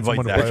invite invite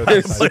someone to that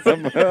play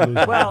guy. with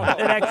us, Well,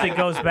 it actually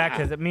goes back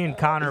to me and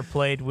Connor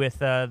played with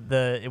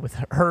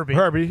Herbie.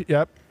 Herbie,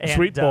 yep, And,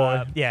 sweet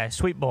boy. yeah,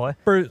 sweet boy.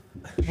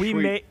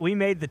 We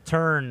made the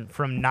turn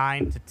from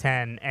 9 to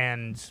 10,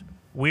 and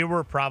we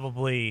were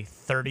probably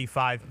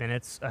 35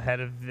 minutes ahead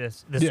of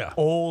this Yeah.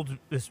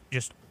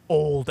 just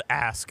old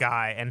ass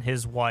guy and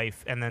his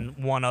wife, and then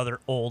one other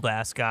old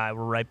ass guy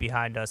were right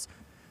behind us.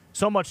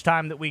 So much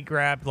time that we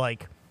grabbed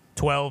like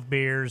 12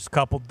 beers,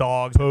 couple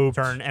dogs, Pooped.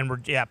 turn, and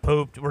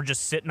pooped. We're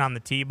just sitting on the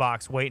tee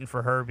box waiting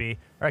for Herbie.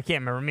 Or I can't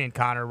remember. Me and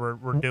Connor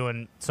were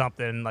doing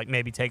something like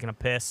maybe taking a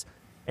piss,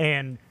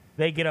 and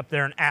they get up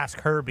there and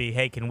ask Herbie,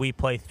 "Hey, can we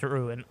play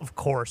through?" And of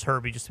course,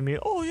 Herbie just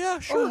immediately, "Oh yeah,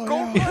 sure,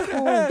 go right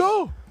ahead."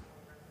 Go.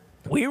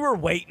 We were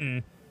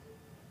waiting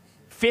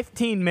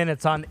 15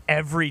 minutes on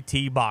every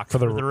tee box for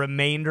the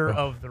remainder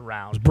of the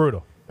round. It's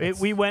brutal.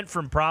 We went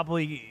from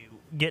probably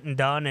getting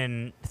done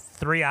in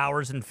 3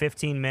 hours and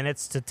 15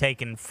 minutes to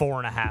taking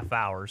 4.5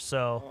 hours.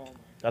 So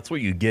That's what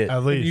you get.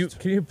 At least.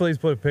 can you please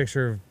put a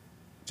picture of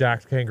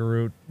Jack's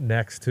kangaroo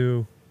next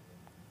to?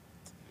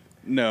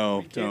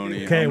 No,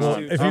 Tony. Okay, I'm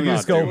well, not- if I'm you not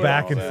just go doing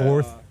back all and that.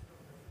 forth.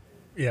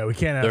 Yeah, we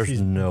can't ask There's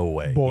these no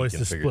way boys he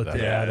can to figure split that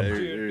the out. atom.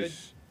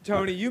 There's-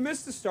 Tony, you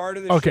missed the start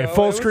of the Okay, show.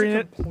 full It was a screen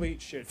it.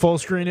 complete shit Full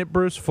show. screen it,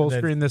 Bruce. Full And then-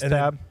 screen this and then-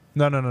 tab.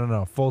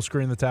 No. Full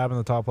screen the tab in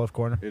the top left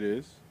corner. It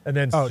is. And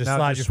then Oh, just now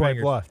slide just your swipe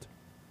fingers. left.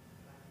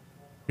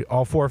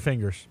 All 4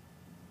 fingers.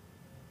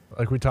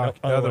 Like we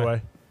talked No, the other other way.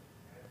 way.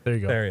 There you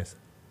go. There he is.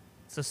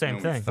 it's the same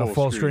And thing. Oh,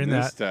 full screen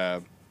this that.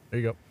 tab. There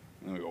you go.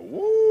 And we go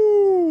woo.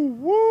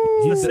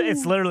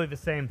 It's literally the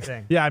same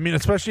thing. Yeah, I mean,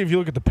 especially if you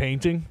look at the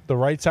painting, the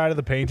right side of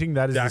the painting,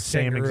 that is Jack the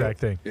same kangaroo. exact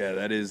thing. Yeah,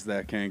 that is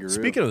that kangaroo.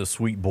 Speaking of the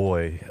sweet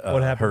boy,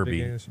 What happened, Herbie,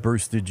 Big English?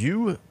 Bruce, did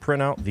you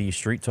print out the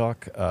Street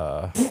Talk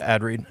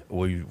ad read?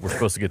 We were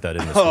supposed to get that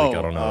in this week. I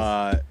don't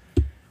know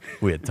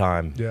if we had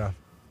time. Yeah.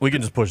 We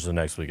can just push to the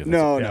next week. If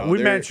No, Yeah, no. we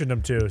they're- mentioned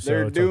them too. So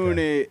They're it's doing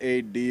okay.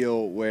 a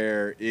deal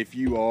where if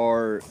you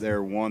are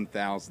their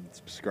 1,000th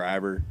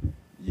subscriber,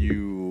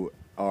 you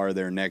are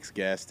their next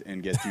guest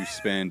and get to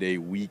spend a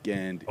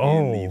weekend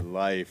in the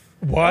life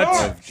What?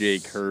 of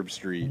Jake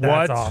Herbstreit.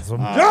 What? That's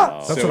awesome.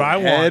 That's what I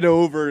want. Head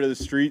over to the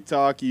Street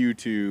Talk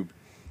YouTube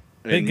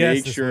Big and guest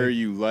make this sure week.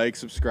 you like,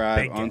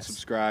 subscribe, Big guest.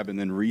 unsubscribe, and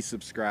then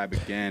resubscribe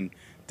again.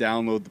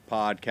 Download the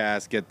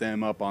podcast, get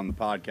them up on the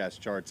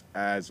podcast charts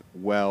as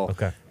well.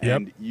 Okay.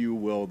 And you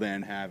will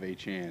then have a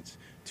chance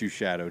to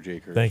shadow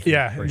Jake Herbstreit. Thank you.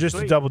 Yeah, and just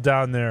to double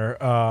down there,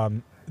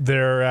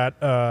 they're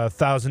at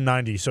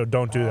 1,090, so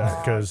don't do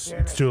that because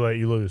it's too late.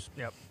 You lose.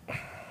 Yep.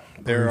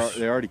 They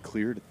already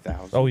cleared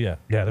 1,000. Oh yeah.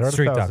 Yeah, they're at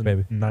Street Talk,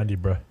 baby. 1,090,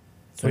 bro.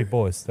 Sweet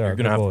boys. They're You're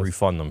good gonna have to boys.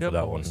 refund them for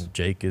that one.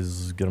 Jake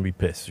is gonna be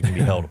pissed. You're gonna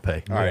be hell to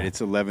pay. All right,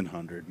 it's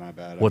 1,100. My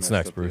bad. I What's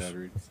messed next, up the Bruce? ad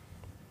read.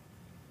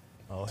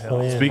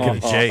 Speaking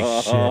of Jake,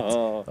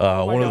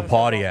 one of the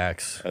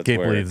Pontiacs, That's can't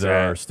where believe it's they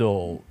are at.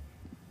 still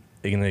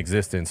in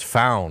existence,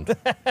 found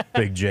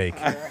Big Jake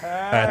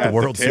at the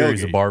World the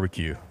Series of tailgate.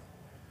 Barbecue.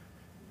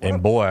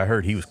 And boy, I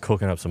heard he was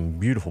cooking up some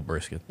beautiful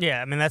brisket.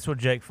 Yeah, I mean that's what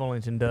Jake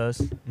Fullington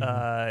does,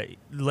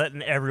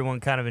 letting everyone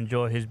kind of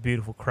enjoy his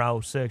beautiful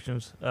cross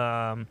sections.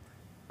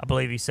 I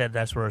believe he said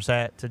that's where it's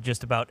at to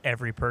just about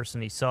every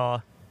person he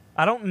saw.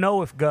 I don't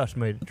know if Gus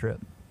made the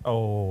trip.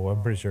 Oh,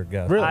 I'm pretty sure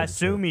Gus. Really? I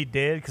assume he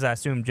did because I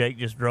assume Jake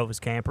just drove his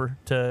camper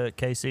to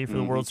KC for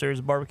the World Series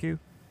of Barbecue,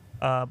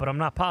 but I'm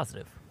not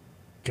positive.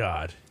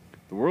 God.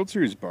 The World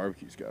Series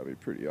barbecue's got to be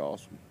pretty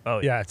awesome. Oh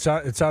Yeah, it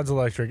sounds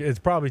electric. It's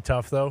probably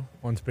tough, though,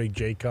 once Big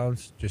Jake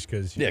comes, just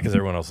because. Yeah, because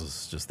everyone else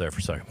is just there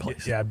for second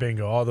place. Yeah,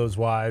 bingo. All those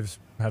wives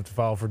have to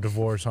file for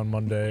divorce on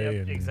Monday.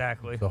 Yep, and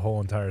exactly. The whole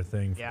entire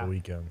thing for Yeah. the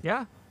weekend.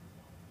 Yeah.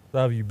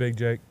 Love you, Big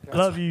Jake.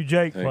 Love you,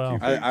 Jake. Thank Well, you.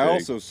 I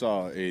also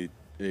saw a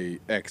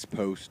X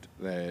post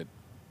that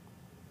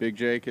Big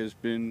Jake has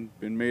been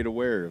made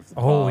aware of the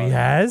Oh, pod he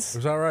has?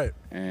 Was that right?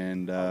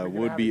 and gonna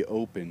would have be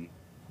open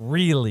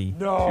Really?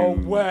 No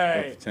to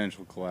way. a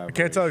potential I collaboration.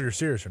 can't tell if you're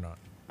serious or not.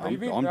 Are you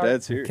being I'm dark?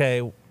 dead serious.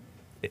 Okay.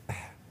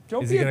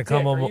 Don't Is be he a going to come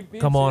dick. Are on you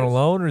being come on serious?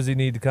 alone, or does he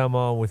need to come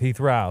on with Heath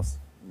Rouse?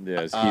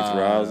 Yeah, is Keith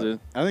Rouse it?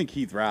 I think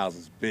Keith Rouse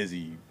is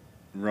busy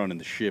running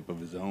the ship of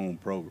his own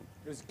program.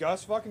 Is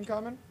Gus fucking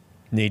coming?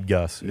 Need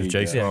Gus. If Need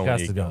Jake's Gus. Yeah, wrong, Gus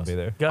we is need going Gus. to be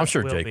there. Gus I'm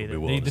sure will Jake be will be there.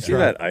 willing Need to to See try.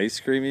 that ice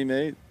cream he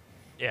made?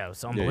 Yeah, it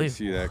was Yeah, you unbelievable.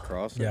 see that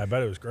cross? Yeah, I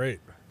bet it was great.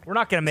 We're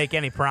not going to make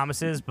any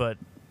promises, but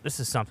This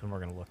is something we're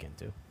going to look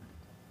into.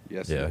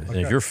 Yes. Yeah. sir. And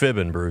if you're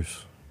fibbing,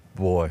 Bruce,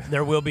 boy,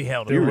 There will be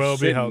hell to There You pay. were will be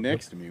sitting help.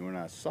 next to me when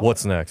I saw.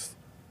 what's next?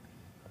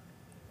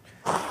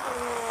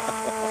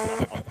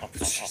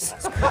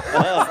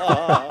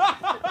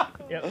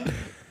 Yep.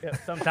 Yep.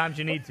 Sometimes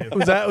you need to.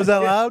 Was that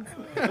loud?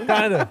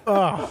 Kind of.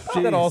 Oh,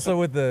 Is that also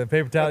with the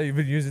paper towel you've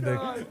been using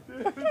to.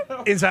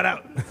 inside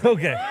out.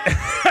 Okay.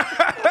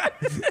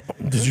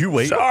 Did you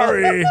wait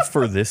Sorry.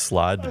 for this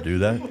slide to do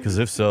that? Because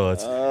if so,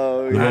 that's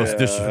Oh, the yeah. most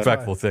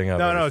disrespectful thing I've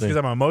No, ever no, it's seen.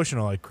 because I'm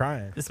emotional, like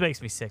crying. This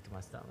makes me sick to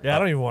my stomach. Yeah, I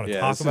don't even want to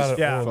Yeah, talk this about is- it.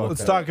 Yeah, or look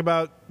let's at talk it.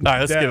 about. All right,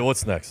 let's that. get it.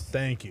 What's next?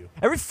 Thank you.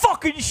 Every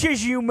fucking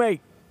decision you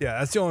make. Yeah,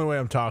 that's the only way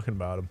I'm talking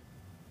about him.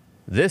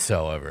 This,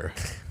 however,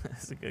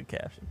 That's a good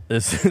caption.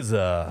 this is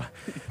the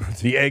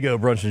Eggo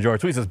Brunch and Jar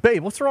tweet says,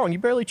 "Babe, what's wrong? You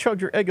barely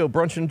chugged your Eggo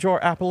Brunch and Jar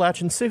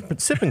Appalachian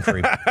sipping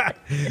cream."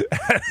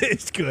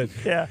 It's good.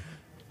 Yeah.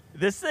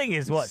 This thing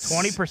is what,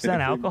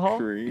 20% alcohol?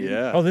 Cream.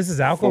 Yeah. Oh, this is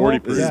alcohol?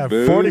 40%. Yeah,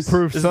 booze? 40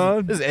 proof, This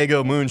son. is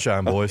Eggo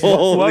Moonshine, boys.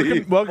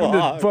 Holy Welcome to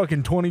fuck.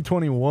 fucking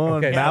 2021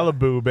 Okay.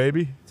 Malibu,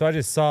 baby. So I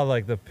just saw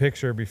like the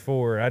picture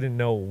before. I didn't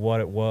know what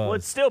it was. Well,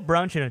 it's still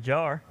brunch in a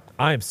jar.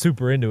 I am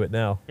super into it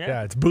now.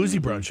 Yeah, it's boozy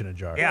brunch in a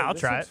jar. Yeah, I'll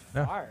This try it.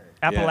 looks fire.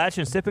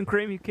 Appalachian sipping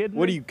cream, you kidding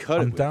What me? do you cut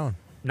it I'm with? down.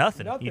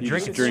 Nothing. Nothing. You You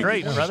drink just it drink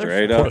straight, it brother.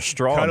 Straight Put up. a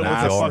straw Cut in it with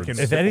that a jar. fucking-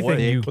 If anything,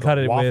 you with a cut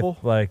it waffle?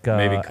 with like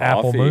Maybe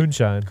apple coffee.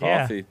 moonshine.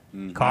 Yeah. Coffee. I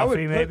would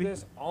Coffee, maybe. put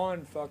this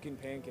on fucking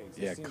pancakes.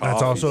 This Yeah, seems coffee.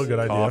 That's also a good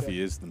idea.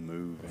 Coffee is the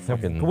move.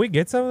 Fucking Can we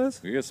get some of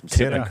this? We got some tin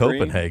sipping of cream.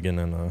 Copenhagen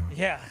and a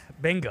Yeah,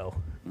 bingo.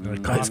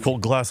 nice cold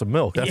glass of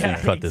milk. That's Yeah, what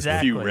you cut this A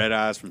exactly. with. few red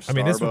eyes from Starbucks. I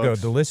mean, this would go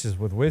delicious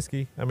with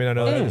whiskey. I mean, I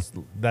know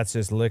that's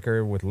just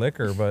liquor with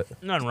liquor, but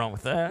Nothing wrong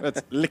with that.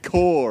 That's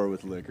liqueur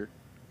with liquor.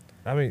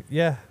 I mean,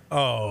 yeah,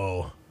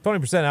 Oh.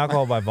 20%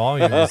 alcohol by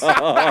volume is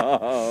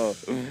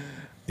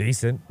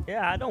decent.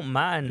 Yeah, I don't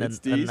mind It's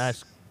a decent.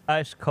 nice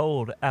ice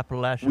cold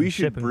Appalachian We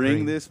should sipping bring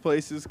cream. this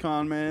place's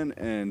con man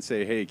and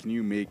say, hey, can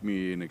you make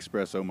me an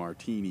espresso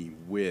martini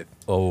with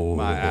Oh,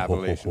 my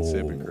Appalachian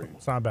sipping cream?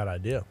 It's not a bad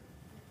idea.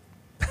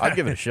 I'd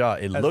give it a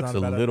shot. It That's looks not a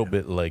a bad little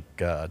idea. bit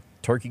like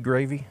turkey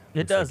gravy. It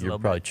Looks does Like a you're little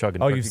probably bit.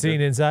 chugging. Oh, turkey you've seen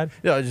gravy. inside?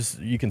 Yeah,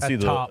 you can At see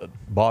the top.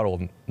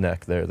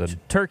 bottleneck there. Then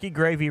Turkey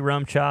gravy,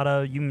 rum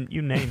chata,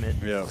 you name it.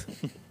 Yeah.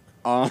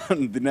 On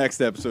the next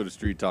episode of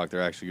Street Talk,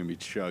 they're actually going to be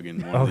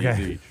chugging one of Okay.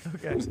 these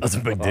each. that's a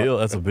big deal.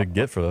 That's a big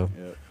get for them.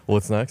 Yeah.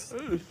 What's next?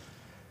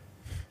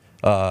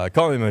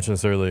 Colin mentioned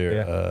this earlier.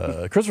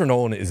 Yeah. Christopher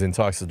Nolan is in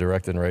talks to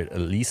direct and write at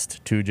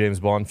least 2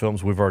 James Bond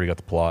films. We've already got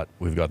the plot.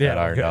 We've got that Yeah,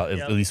 ironed okay. out. Yep.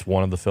 At least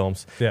one of the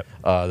films. Yep.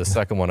 The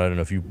second one, I don't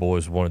know if you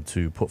boys wanted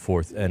to put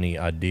forth any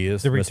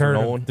ideas. The Mr. return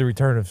Nolan. of the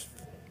return of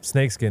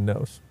Snakeskin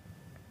nose.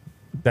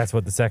 That's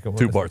what the second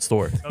one is. 2-part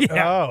story.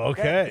 Yeah. Oh,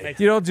 okay.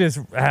 You don't just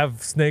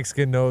have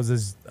Snakeskin nose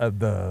as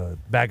the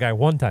bad guy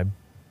one time.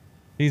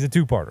 He's a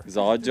two-parter. Is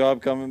Odd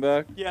Job coming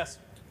back? Yes.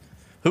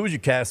 Who would you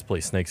cast play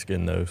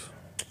Snakeskin Nose?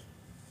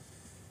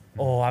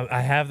 Oh,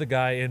 I have the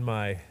guy in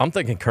my. I I'm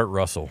thinking Kurt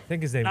Russell.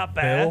 think his name's Not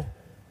bad.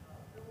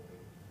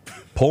 Bill.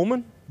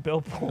 Pullman?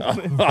 Bill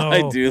Pullman.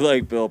 I Oh. do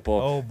like Bill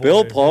Pullman. Oh, boy,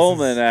 Bill this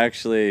Pullman is-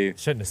 actually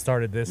Shouldn't have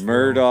started this.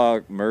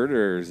 Murdoch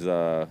Murders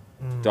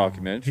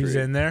documentary. He's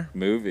in there.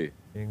 movie.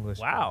 English.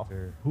 Wow.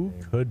 actor. Who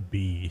could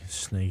be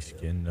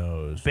Snakeskin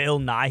Nose? Bill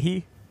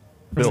Nighy.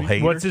 Bill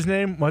Hader? What's his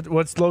name?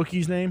 What's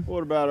Loki's name?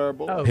 What about our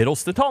boy? Oh.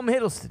 Hiddleston? Tom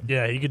Hiddleston.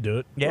 Yeah, he could do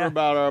it. What Yeah.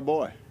 about our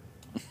boy?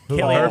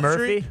 Killian Paul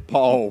Murphy.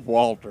 Paul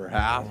Walter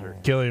Hauser.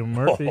 Killian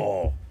Murphy.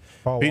 Oh.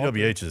 Paul Walker.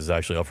 PWH is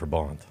actually up for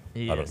Bond.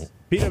 He I don't, is.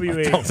 I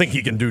PWH. don't think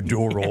he can do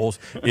dual roles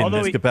in Although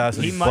this he-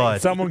 capacity, he might-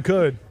 but Someone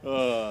could.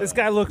 This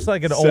guy looks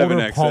like an 7XL.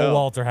 older Paul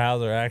Walter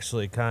Hauser,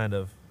 actually, kind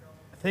of.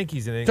 I think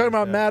he's an English. Talking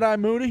about actor. Mad Eye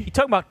Moody? You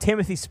talking about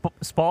Timothy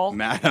Spall?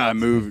 Mad Eye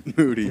Moody.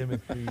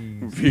 Timothy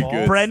Be Spall.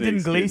 good Brendan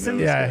Snakeskin Gleeson?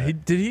 Nose Yeah. guy.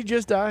 Did he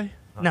just die?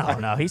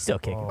 No, he's still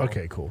kicking. Oh.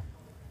 Okay, cool.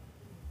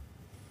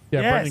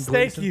 Yeah, Yes, Brendan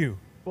thank Gleeson. you.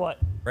 What?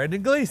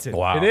 Brendan Gleeson.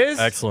 wow. It is?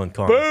 Excellent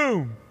comment.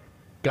 Boom.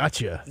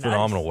 Gotcha.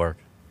 Phenomenal work.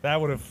 That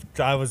would have.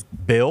 I was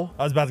Bill?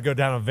 about to go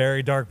down a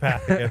very dark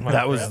path again. my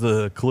That was friend.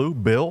 the clue.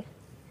 Bill?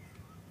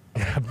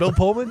 Bill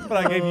Pullman?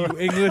 But I gave you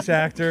English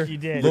actor. You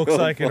did. Looks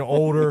like an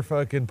older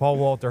fucking Paul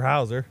Walter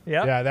Hauser.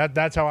 Yep. Yeah,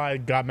 that's how I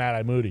got Mad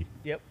Eye Moody.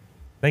 Yep.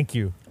 Thank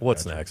you.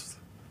 What's next?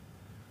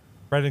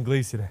 Brendan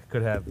Gleeson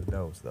could have the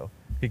nose though.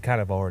 He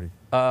kind of already.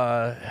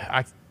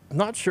 I'm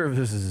not sure if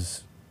this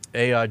is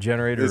AI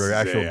generated This or is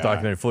actual AI.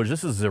 documented footage.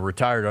 This is a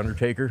retired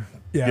Undertaker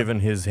Yeah. given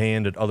his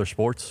hand at other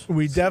sports.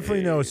 We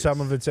definitely know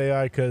some of it's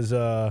AI because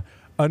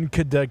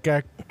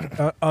Unkadaker.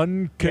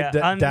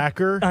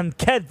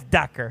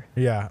 Unkeddacker.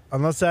 Yeah,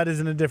 unless that is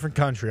in a different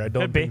country. I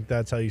don't Could be. think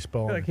that's how you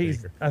spell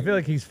Undertaker. I feel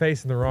like he's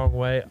facing the wrong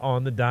way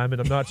on the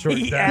diamond. I'm not sure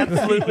He exactly.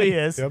 absolutely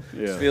is. Yep.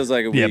 Yeah. Feels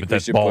like a Yeah, week but we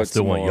that should ball put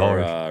still some went more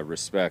yard.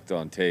 respect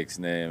on Take's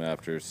name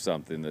after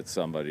something that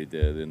somebody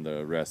did in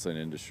the wrestling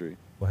industry.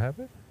 What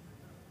happened?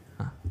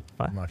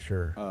 I'm not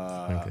sure.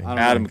 I don't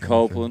Adam know.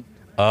 Copeland.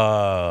 But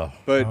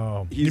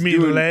Oh, he's you mean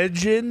doing,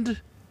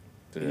 legend?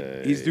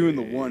 he's doing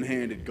the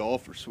one-handed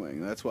golfer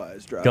swing. That's why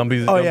it's driving.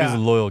 Gumby's, Oh, Gumby's yeah. a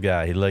loyal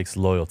guy. He likes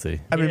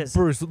loyalty. I mean, Yes.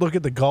 Bruce, look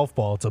at the golf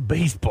ball. It's a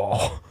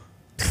baseball.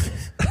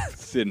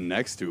 sitting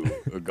next to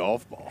a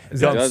golf ball. It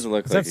does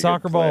look is like that a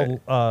soccer good play.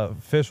 ball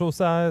official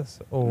size?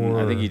 Or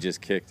I think he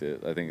just kicked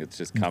it. I think it's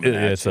just coming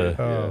at It's you.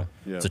 a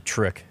Yeah. it's a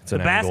trick. It's The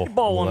an angle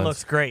basketball one lens.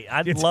 looks great.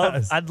 It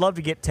does. I'd love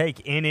to get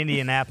Take in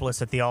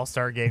Indianapolis at the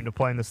All-Star game to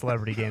play in the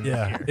celebrity game.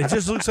 Yeah, it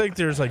just looks like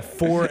there's like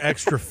 4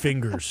 extra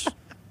fingers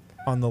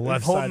on the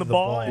left holding side the of the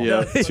ball. ball.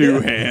 Yeah, 2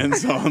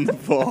 hands on the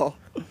ball.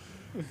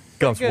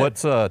 Gumps,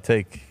 what's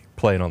Take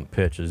playing on the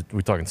pitch? Is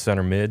we talking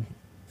center mid?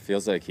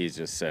 Feels like he's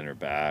just center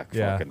back,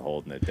 Yeah. fucking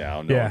holding it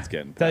down. No Yeah. one's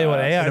getting Tell you what,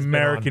 past. AI's An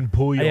American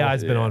Puyol.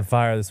 AI's been Yeah. on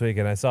fire this week,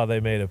 and I saw they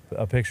made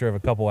a picture of a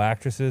couple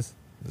actresses.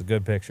 It was a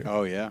good picture.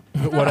 Oh yeah.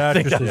 What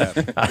actresses?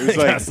 It was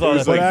like, saw it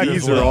was that like picture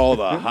these as are well. all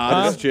the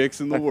hottest chicks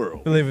in the I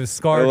world. believe it was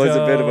It ScarJo. was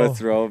a bit of a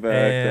throwback.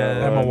 and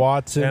Emma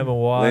Watson. Emma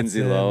Watson.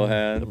 Lindsay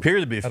Lohan. Appear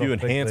to be a I few don't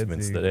think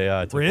enhancements Lindsay- that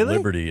AI took Really? the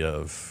liberty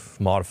of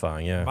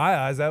modifying. Yeah. In my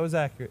eyes, that was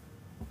accurate.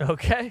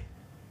 Okay.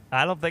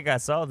 I don't think I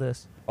saw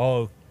this.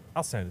 Oh,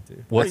 I'll send it to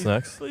you. What's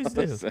next? Please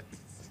do.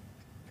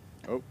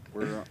 Oh,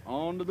 we're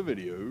on to the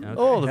video.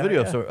 Oh, the hell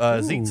video. yeah.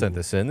 So Zeke sent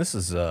this in. This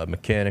is a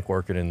mechanic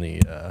working in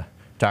the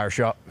tire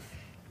shop.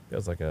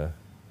 Feels like a.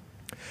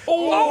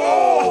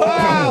 Oh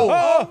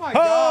my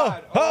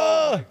god!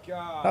 Oh my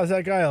god! How's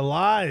that guy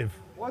alive?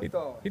 What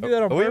the? You do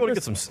that on Oh, we want to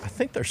purpose? get some. I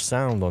think there's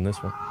sound on this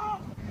one.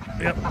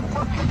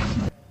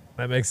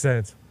 That makes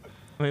sense.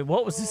 I mean,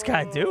 what was this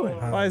guy doing?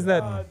 Why is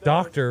that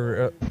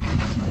doctor?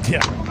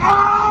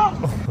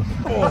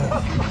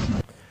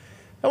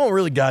 That one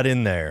really got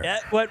in there.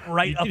 That went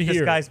right up can this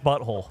hear it. guy's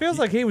butthole. Feels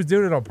like he was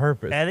doing it on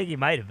purpose. I think he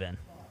might have been.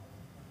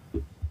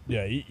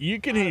 Yeah, you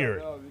can hear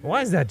it.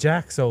 Why is that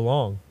jack so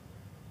long?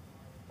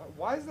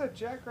 Why is that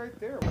jack right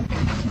there?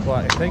 Well,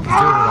 I think he's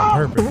doing it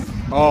on purpose.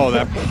 Oh,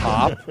 that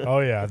pop. Oh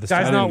yeah, the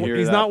Guy's sound. not. hear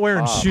He's that not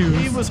wearing pop.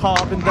 shoes. was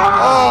hopping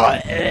down.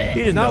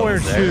 He's not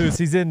wearing shoes.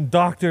 He's in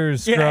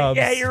doctor's Yeah, scrubs.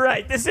 yeah, you're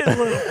right. This is a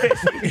little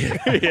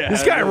fishy.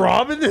 This guy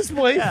robbing this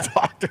place?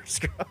 Doctor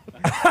Scrub.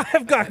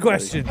 I've got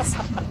questions.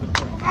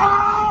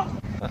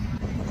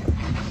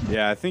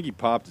 Yeah, I think he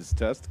popped his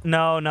testicle.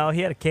 No,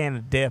 he had a can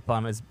of dip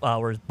on his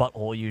where his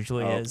butthole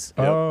usually is.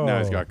 Yep. Oh. Now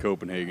he's got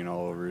Copenhagen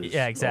all over his.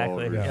 Yeah,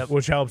 exactly. all over his- Yep.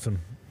 Which helps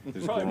him.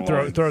 his groin.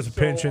 Throws a So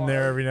pinch in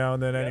there hard. every now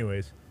and then.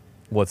 Anyways,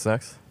 What's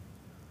next?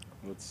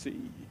 Let's see.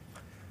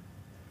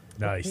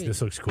 nice.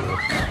 This looks cool.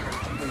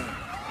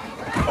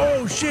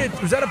 Oh shit!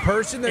 Was that a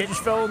person that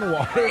just fell in the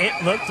water? It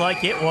looked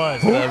like it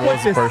was. That was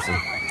a this? person.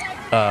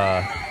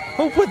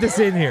 Who put this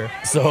in here?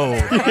 So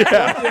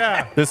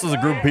Yeah. this was a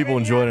group of people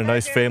enjoying a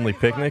nice family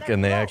picnic,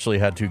 and they actually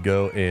had to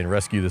go and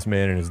rescue this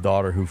man and his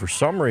daughter, who for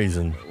some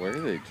reason Where are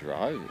they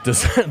driving?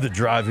 decided to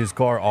drive his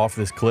car off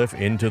this cliff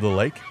into the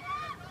lake.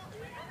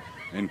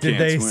 And Did can't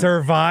they swim.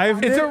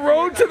 survive? It's a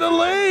road to the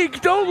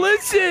lake. Don't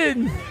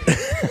listen.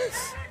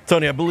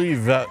 Tony, I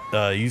believe that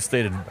you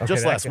stated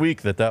just that last can-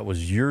 week that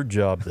was your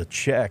job to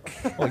check.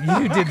 Well,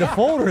 you did the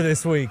folder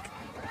this week.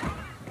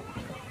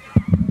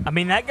 I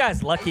mean, that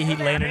guy's lucky he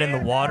landed in the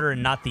water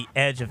and not the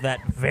edge of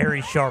that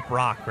very sharp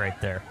rock right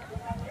there.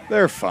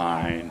 They're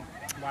fine.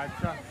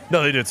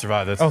 No, they did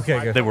survive. That's Okay,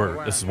 good. They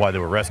were. This is why they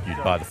were rescued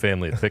by the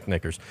family of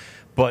picnickers.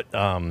 But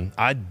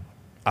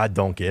I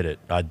don't get it.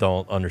 I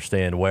don't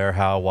understand where,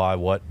 how, why,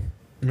 what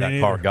that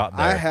car neither. got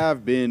there. I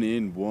have been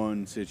in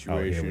one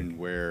situation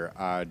where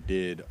I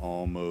did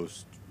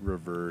almost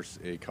reverse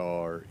a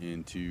car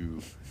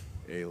into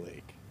a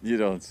lake. You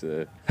don't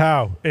say.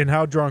 How and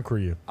how drunk were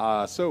you?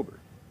 Sober.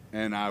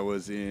 And I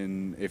was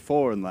in a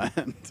foreign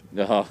land.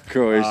 No,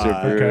 Croatia,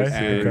 Bruce. okay,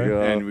 Here you okay.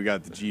 go. And we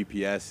got the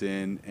GPS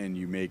in, and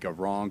you make a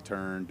wrong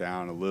turn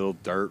down a little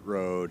dirt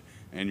road,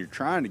 and you're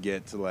trying to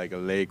get to like a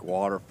lake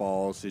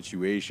waterfall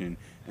situation,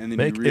 and then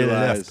Make you a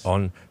realize, left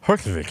on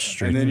Herkvik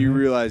Street. and then you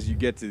realize you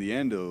get to the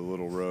end of the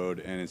little road,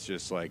 and it's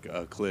just like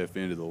a cliff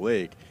into the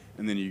lake,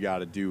 and then you got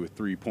to do a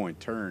 3-point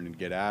turn and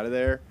get out of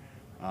there,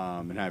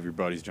 and have your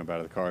buddies jump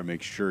out of the car and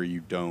make sure you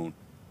don't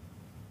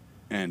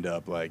end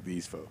up like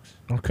these folks.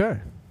 Okay.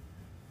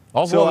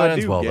 All So well I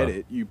ends do well, get though.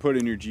 it. You put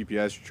in your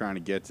GPS, you're trying to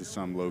get to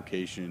some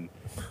location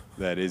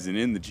that isn't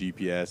in the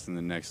GPS, and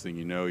the next thing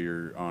you know,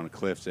 you're on a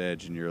cliff's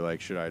edge, and you're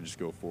like, should I just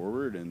go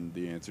forward? And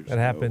the answer is That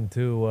no. happened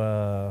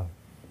to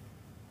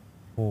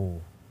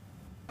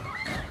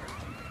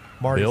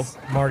Marty Bill?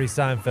 Marty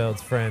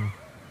Seinfeld's friend.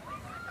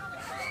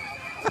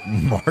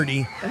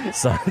 Marty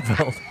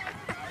Seinfeld.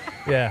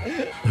 Yeah,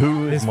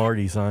 Who is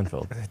Marty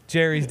Seinfeld?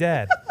 Jerry's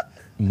dad.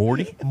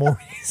 Morty?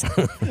 Morty.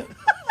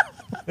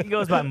 He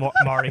goes by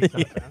Marty.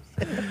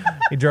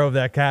 He drove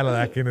that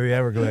Cadillac into the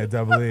Everglades,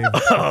 I believe.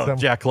 Some-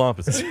 Jack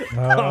Klompus.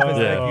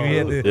 He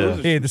had the, Yeah.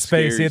 he had the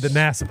space. He had the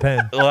NASA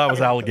pen. Well, that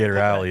was Alligator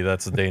Alley.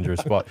 That's a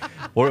dangerous spot.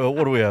 What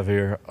do we have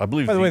here? I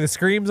believe. By the way, the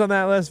screams on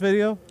that last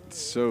video, It's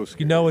so scary.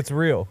 you know it's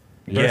real.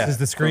 Yeah. Versus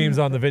the screams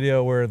on the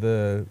video where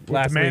the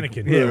last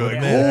mannequin. Week, yeah, Yeah, with the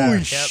like, mannequin.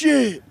 Holy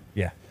shit!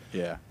 Yeah.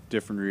 Yeah,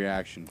 different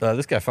reaction.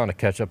 this guy found a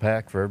ketchup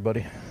hack for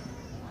everybody.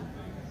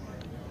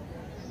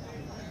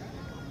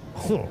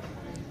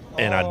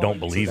 And I don't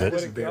believe That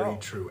is it. very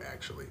true,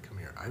 actually. Come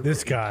here. I This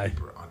wrote a guy.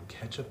 paper on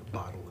ketchup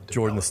bottle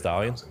Jordan the development when I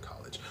Stallion? was in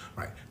college. knowledge.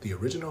 Right. The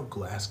original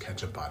glass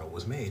ketchup bottle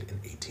was made in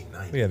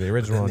 1890. Yeah, the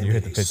original but then one, they you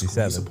hit made the a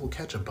 57. squeezable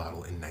ketchup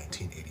bottle in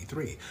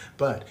 1983.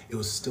 But it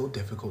was still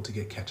difficult to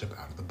get ketchup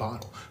out of the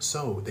bottle.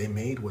 So they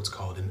made what's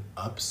called an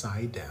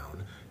upside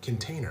down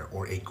container,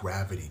 or a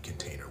gravity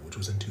container, which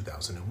was in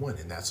 2001,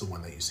 and that's the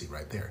one that you see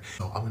right there.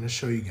 So I'm going to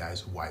show you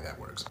guys why that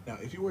works. Now,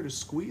 if you were to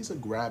squeeze a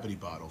gravity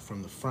bottle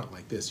from the front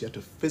like this, you have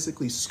to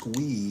physically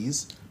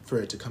squeeze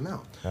for it to come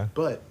out. Okay.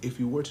 But if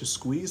you were to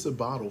squeeze the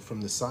bottle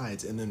from the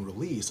sides and then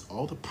release,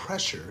 all the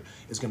pressure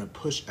is going to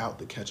push out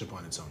the ketchup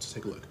on its own. So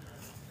take a look.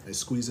 I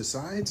squeeze the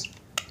sides,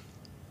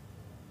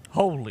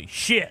 Holy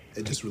shit.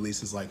 it just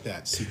releases like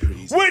that, super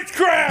easy.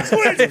 Witchcraft!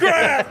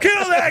 Witchcraft!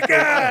 Kill that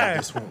guy!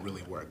 This won't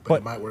really work, but But-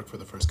 it might work for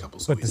the first couple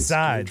But squeezes. the Give it a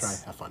sides,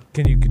 try, have fun.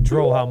 can you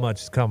control how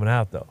much is coming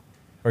out though,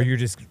 or you're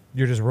just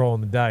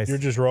rolling the dice? You're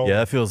just rolling. Yeah,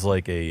 that feels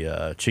like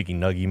a cheeky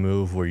nuggy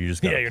move where you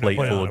just got Yeah, a you're not plate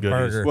putting full on of a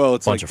goodies, burger. Well,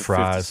 it's bunch like of the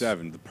fries.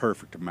 57, the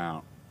perfect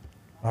amount.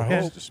 I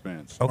Just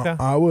dispense. Okay.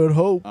 I would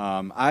hope.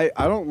 I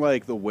don't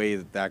like the way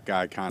that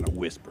guy kind of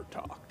whisper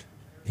talked.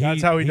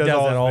 That's how he does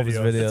all his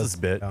his videos. That's his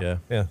bit, yeah.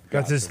 Yeah,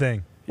 That's his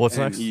thing. What's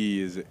And next?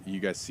 he is. You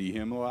guys see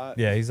him a lot.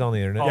 yeah, he's on the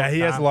internet. All Yeah, the he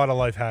has a time. lot of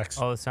life hacks.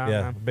 All the time.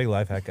 yeah, man. big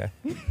life hack guy.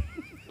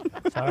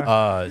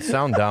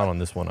 Sound down on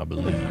this one, I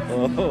believe.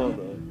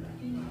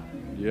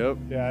 Yep.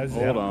 Yeah, it's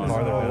Hold on. This is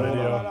an old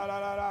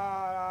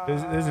video.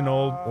 This is an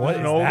old, What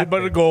an is oldie that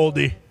but a thing?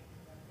 goldie.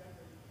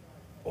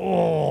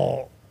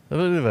 Oh, I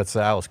believe that's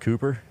Alice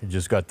Cooper. He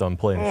just got done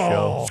playing a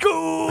show.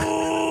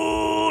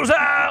 School's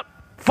out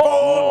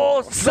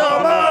for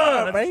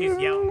summer. That's- she's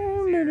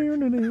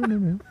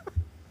yelling.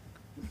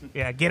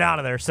 Yeah, get out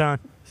of there, son.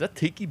 Is that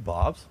Tiki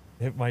Bob's?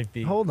 it might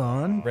be. Hold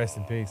on. Rest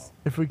in peace.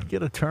 If we could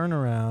get a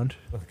turnaround.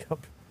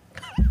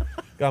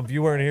 Gump,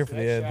 you weren't here for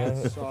the That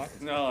end. shot huh?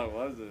 sucked. No, it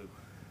wasn't.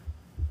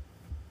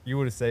 You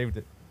would have saved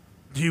it.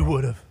 You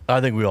would have. I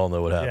think we all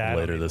know what Yeah, happened I don't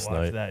later need to this watch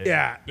night. that.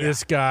 Yeah,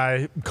 this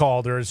guy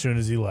called her as soon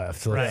as he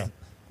left. So Right.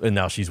 And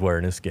now she's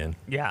wearing his skin.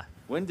 Yeah.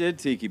 When did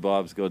Tiki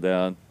Bob's go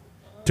down?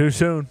 Too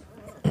soon.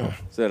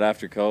 Is that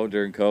after COVID,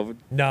 during COVID?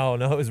 No,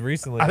 it was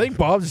recently. I think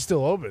Bob's is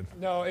still open.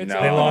 No, it's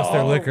No. they lost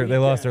their all liquor. They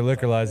lost their weekend.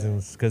 liquor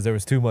license because there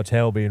was too much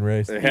hell being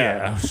raised.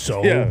 Yeah.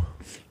 So Yeah.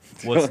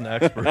 What's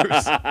next,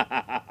 Bruce?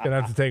 gonna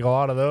have to take a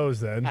lot of those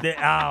then.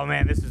 Oh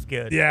man, this is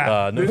good.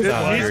 Yeah. No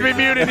sound Needs to here. be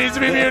muted. Needs to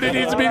be muted.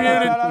 Needs to be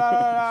muted.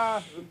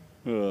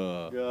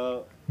 Uh,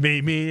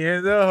 Meet me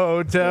in the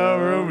hotel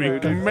room. We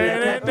can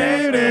man it.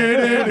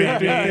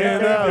 Meet me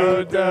in the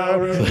hotel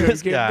room.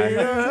 This guy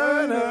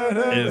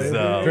is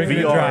Drinking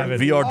and driving.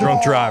 VR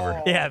drunk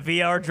driver. Yeah,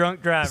 VR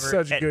drunk driver.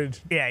 Such And- good.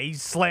 Yeah,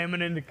 he's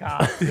slamming into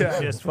cops.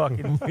 Just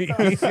fucking. Bing,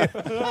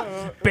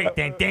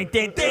 ding, ding, ding,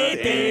 ding, ding,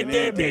 ding,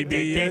 ding, ding,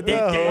 ding, ding.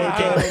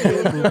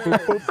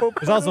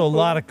 There's also a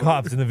lot of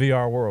cops in the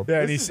VR world.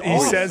 Yeah, and he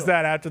says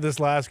that after this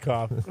last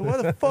cop.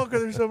 Why the fuck are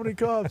there so many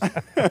cops?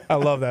 I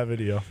love that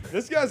video.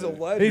 This guy's a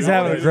legend. He's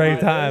having a great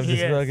time. He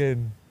Just is.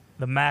 fucking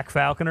The Mac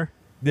Falconer.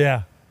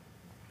 yeah.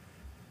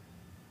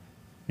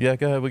 Yeah,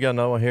 go ahead. We got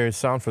another one here.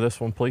 Sound for this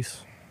one,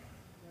 please.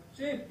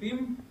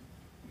 Čepim,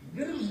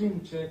 držim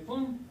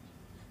čepom,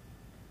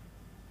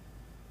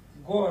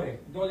 gore,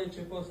 dolje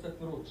će postat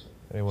vruće.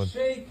 Anyone?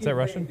 Shake Is that it,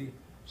 Russian? baby.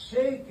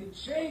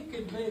 Shake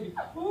it, baby.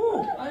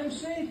 Oh, I'm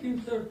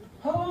shaking, sir.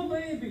 Oh,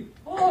 baby.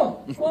 Oh,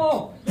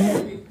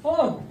 baby.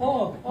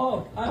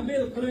 Oh, I'm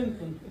Bill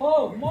Clinton.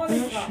 Oh,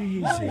 Monica.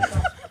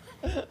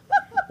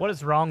 What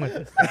is wrong with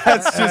this?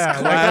 That's just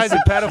that guy's a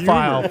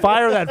pedophile.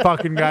 Fire that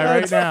fucking guy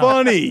right now.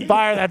 funny.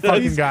 Fire that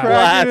fucking guy.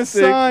 Cracking a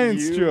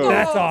science joke.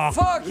 That's off.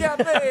 Fuck yeah,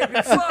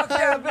 baby. Fuck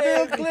yeah,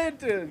 baby.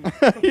 Clinton.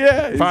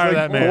 Yeah. he's Fire like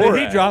that man. Did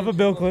Borat. he drop a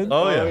Bill Clinton?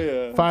 Oh,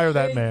 yeah. Fire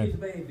that Shake man.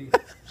 it, baby.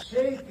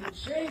 Shake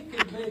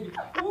it, baby.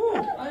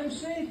 Oh, I'm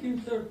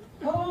shaking, sir.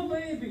 Oh,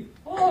 baby.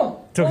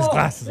 Oh, Took his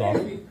glasses off.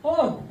 baby.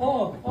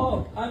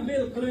 Oh, I'm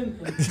Bill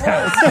Clinton.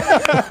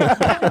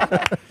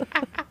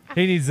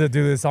 He needs to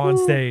do this on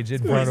stage in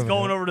front He's of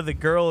going him. over to the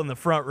girl in the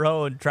front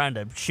row and trying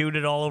to shoot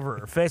it all over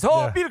her face.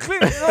 Oh, Bill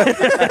Clinton.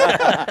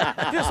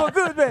 You're so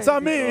good, man. It's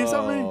on me. It's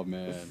on me. Oh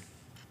man,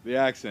 the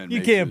accent. You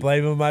makes can't it-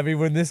 blame him. I mean,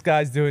 when this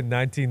guy's doing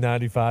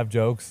 1995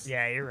 jokes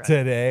Yeah, you're right.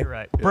 today, You're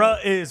right. Bruh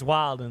is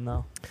wildin' though.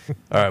 All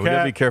right, we gotta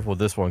Cat. be careful with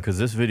this one because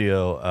this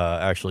video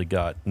actually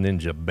got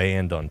Ninja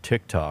banned on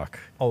TikTok.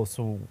 oh,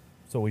 so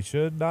we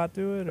should not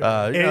do it?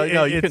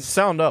 Or? You can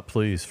sound up,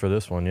 please, for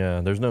this one.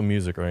 Yeah, there's no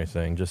music or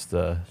anything. Just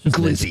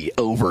Glizzy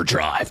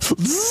Overdrive.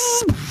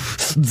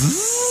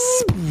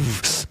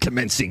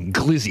 Commencing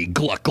Glizzy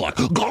Gluck Gluck.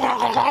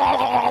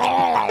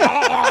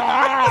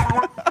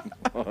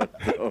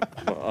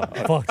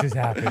 fuck just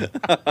happened?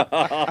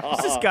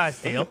 What's this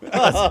guy's deal?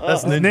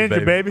 that's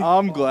Ninja, baby.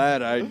 I'm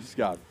glad I just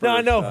got. No,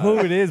 I know first who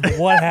it is, but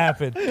what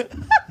happened?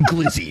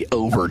 Glizzy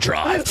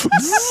Overdrive.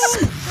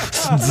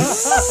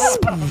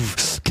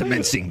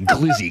 Commencing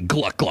Glizzy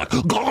Gluck Gluck.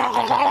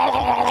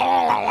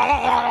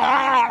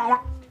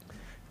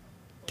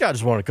 I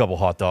just want a couple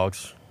hot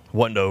dogs.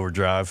 One to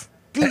overdrive.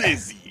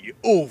 Glizzy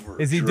over.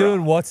 Is he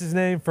doing what's his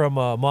name from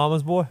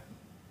Mama's Boy?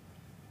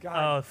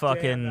 God Oh,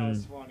 fucking- damn, that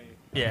was funny.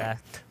 Yeah.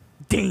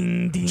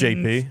 Ding, ding.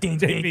 JP? Ding,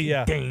 JP, ding,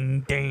 yeah.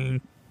 ding,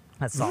 ding.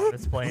 That song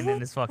that's playing in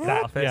his fucking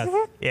office. Yes.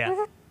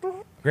 Yeah.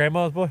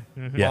 Grandma's boy?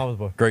 Yeah. Mama's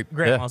boy. Great.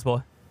 Grandma's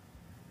boy.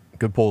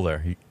 Good pull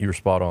there. You were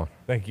spot on.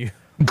 Thank you.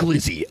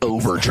 Glizzy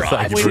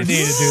Overdrive. We didn't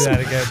need to do that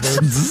again,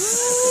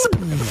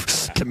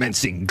 dude.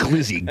 Commencing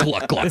Glizzy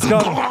Gluck Gluck. It's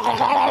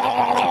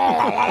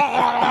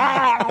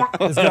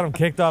got him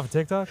kicked off of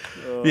TikTok?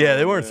 Yeah,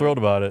 they weren't thrilled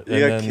about it.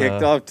 You got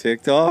kicked off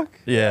TikTok?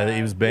 Yeah,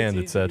 he was banned,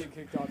 it said.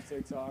 Kicked off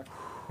TikTok.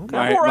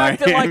 No more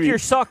acting like you're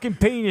sucking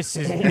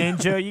penises,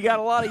 Ninja. You got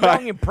a lot of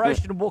young,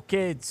 impressionable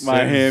kids.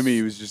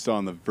 Miami was just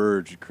on the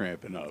verge of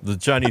cramping up. The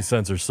Chinese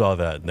censors saw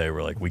that, and they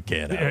were like, we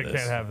can't have this.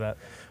 Can't have that.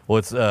 Well,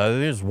 it's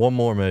there's one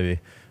more maybe.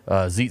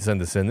 Zeet sent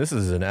this in. This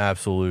is an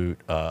absolute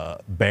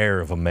bear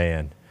of a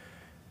man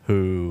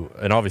who,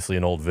 and obviously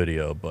an old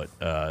video, but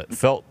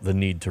felt the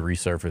need to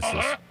resurface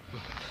this.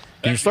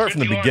 Can you start from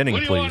the beginning,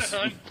 please?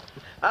 Over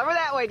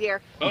that way,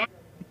 dear.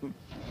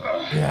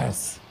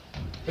 Yes.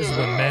 This is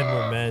when men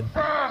were men.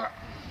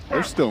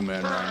 They're still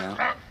men right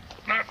now.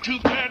 Not too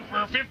bad for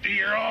a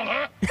 50-year-old,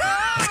 huh?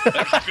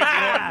 That's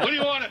 51. What do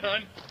you want,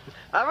 hun?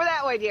 Over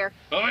that way, dear.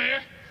 Over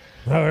here?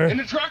 Over. In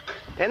the truck?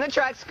 In the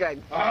truck's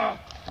good.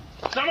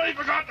 Somebody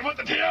forgot to put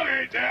the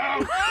tailgate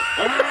down.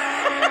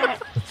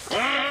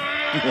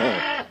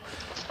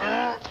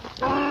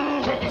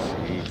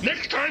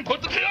 Next time,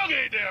 put the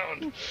tailgate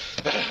down.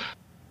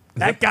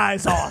 That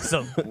guy's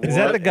awesome. Is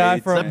that the guy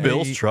Is from that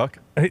Bill's truck?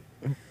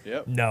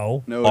 Yep.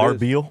 No. No, Our it is.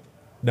 Beal?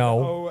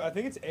 No. Oh, I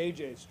think it's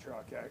AJ's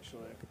truck,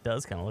 actually. It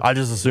does kind of look I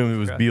just assumed it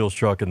was Beal's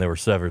truck, and there were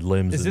severed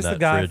limbs Is in this that the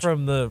guy fridge.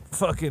 from the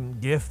fucking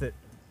GIF that...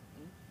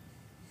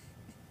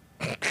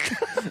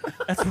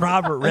 That's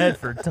Robert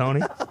Redford,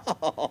 Tony.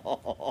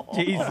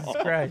 Jesus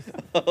Christ.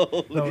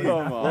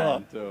 Come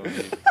on, Tony.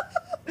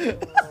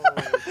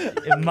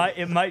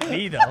 It might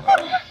be, though.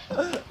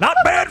 Not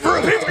bad for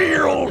a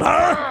 50-year-old,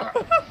 huh?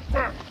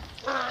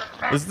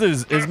 His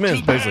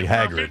man's basically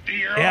Hagrid.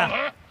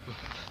 Yeah.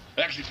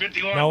 Actually,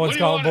 51. No one's What do you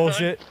calling want, hun?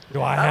 bullshit.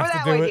 Do I Over have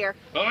that to way, do it? dear.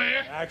 Over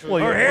here?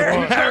 Actually, We're here.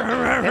 In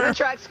the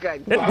truck's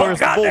good. Where's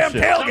the Goddamn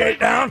bullshit? tailgate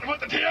down. Put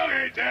the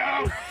tailgate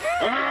down. Is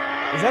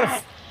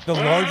that the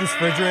largest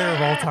refrigerator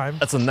of all time?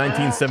 That's a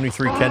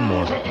 1973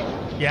 Kenmore.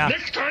 Yeah.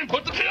 Next time,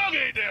 put the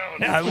tailgate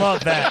down. I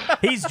love that.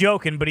 He's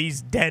joking, but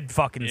he's dead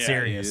fucking He is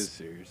serious.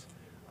 serious.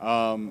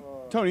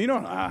 Tony, you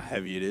don't know how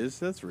heavy it is.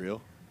 That's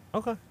real.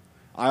 Okay.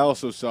 I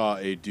also saw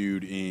a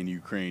dude in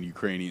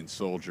Ukrainian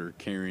soldier,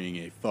 carrying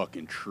a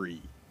fucking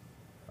tree.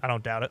 I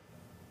don't doubt it.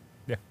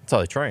 That's how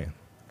they train.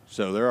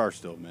 So there are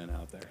still men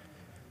out there.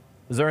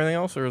 Is there anything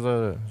else, or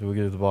did we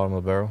get to the bottom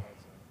of the barrel?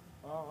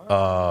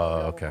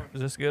 Okay.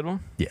 Is this a good one?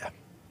 Yeah.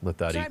 Let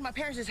that eat. Inside my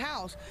parents'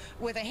 house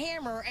with a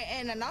hammer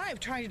and a knife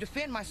trying to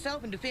defend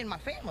myself and defend my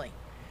family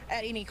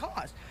at any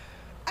cost.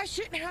 I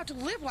shouldn't have to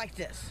live like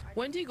this.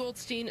 Wendy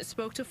Goldstein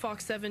spoke to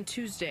Fox 7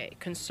 Tuesday,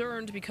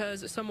 concerned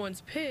because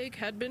someone's pig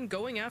had been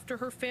going after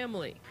her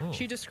family. Oh.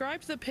 She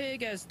described the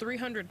pig as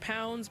 300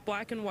 pounds,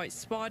 black and white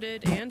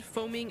spotted, and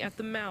foaming at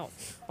the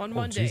mouth. On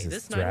Monday, Jesus,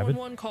 this it's rabid.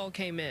 911 call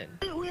came in.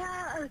 We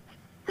had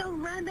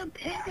some random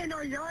pig in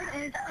our yard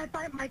and it's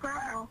attacked my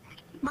grandma.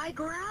 My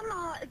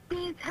grandma is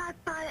being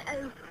attacked by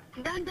a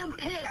random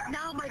pig.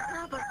 Now my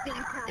grandpa's being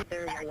attacked.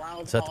 There's a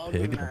wild Is that the hog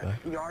pig in in the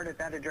back? yard at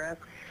that address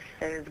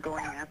that is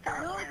going after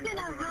No, it's in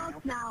our house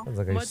now. Sounds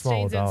like a Mud small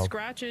stains and dog.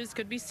 scratches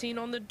could be seen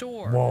on the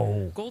door.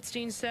 Whoa.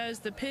 Goldstein says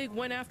the pig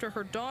went after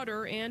her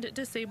daughter and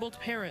disabled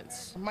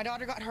parents. My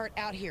daughter got hurt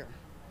out here.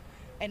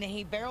 And then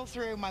he barreled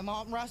through. My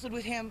mom wrestled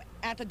with him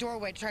at the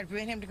doorway to try to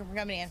prevent him from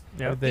coming in.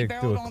 Why'd they He do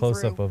barreled a on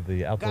close-up through, of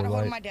the outdoor got a hold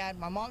light? of my dad.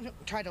 My mom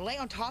tried to lay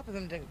on top of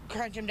him to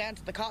crunch him down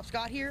until the cops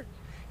got here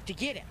to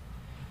get him.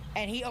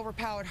 And he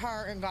overpowered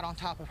her and got on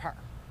top of her.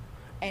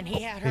 And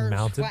he had He her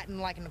mounted? flattened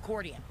like an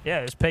accordion.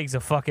 Yeah, this pig's a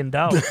fucking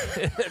dog.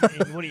 I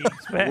mean, what do you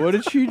expect? What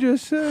did she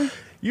just say?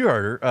 You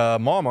heard her.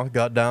 Mama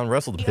got down,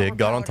 wrestled the pig,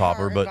 got on top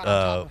of her,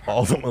 but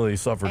ultimately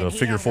suffered a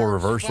figure four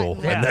reversal,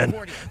 and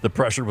then the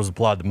pressure was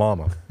applied to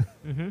Mama.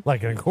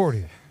 Like an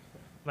accordion.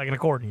 Like an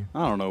accordion.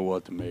 I don't know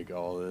what to make of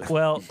all this.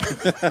 Well,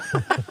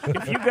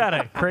 if you got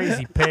a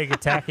crazy pig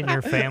attacking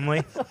your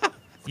family,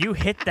 you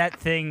hit that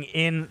thing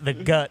in the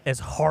gut as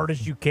hard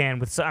as you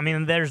can. I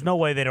mean, there's no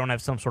way they don't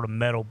have some sort of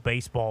metal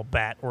baseball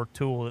bat or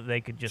tool that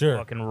they could just Sure.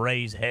 fucking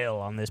raise hell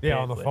on this pig. Yeah,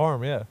 on the with.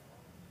 farm, yeah.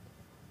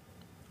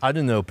 I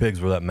didn't know pigs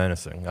were that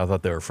menacing. I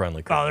thought they were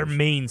friendly. Oh, they're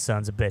mean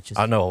sons of bitches.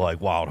 I know, like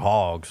wild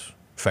hogs,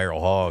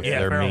 feral hogs, Yeah,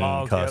 they're feral mean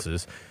hogs, yep.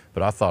 cusses.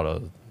 But I thought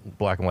a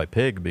black and white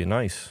pig would be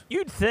nice.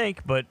 You'd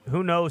think, but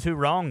who knows who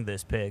wronged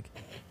this pig?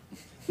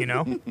 You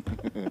know?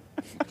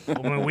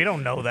 I mean, we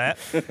don't know that.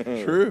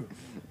 True.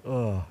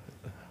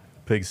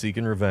 Pig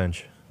seeking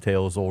revenge.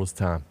 Tale as old as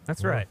time.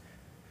 That's right.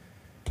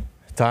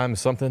 Time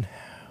is something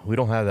we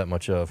don't have that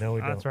much of. No,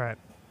 we That's right.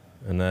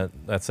 And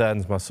that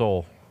saddens my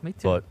soul. Me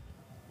too. But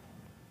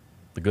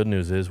the good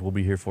news is we'll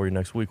be here for you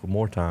next week with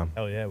more time.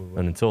 Oh, yeah, we will.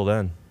 And until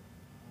then,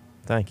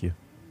 thank you.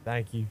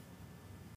 Thank you.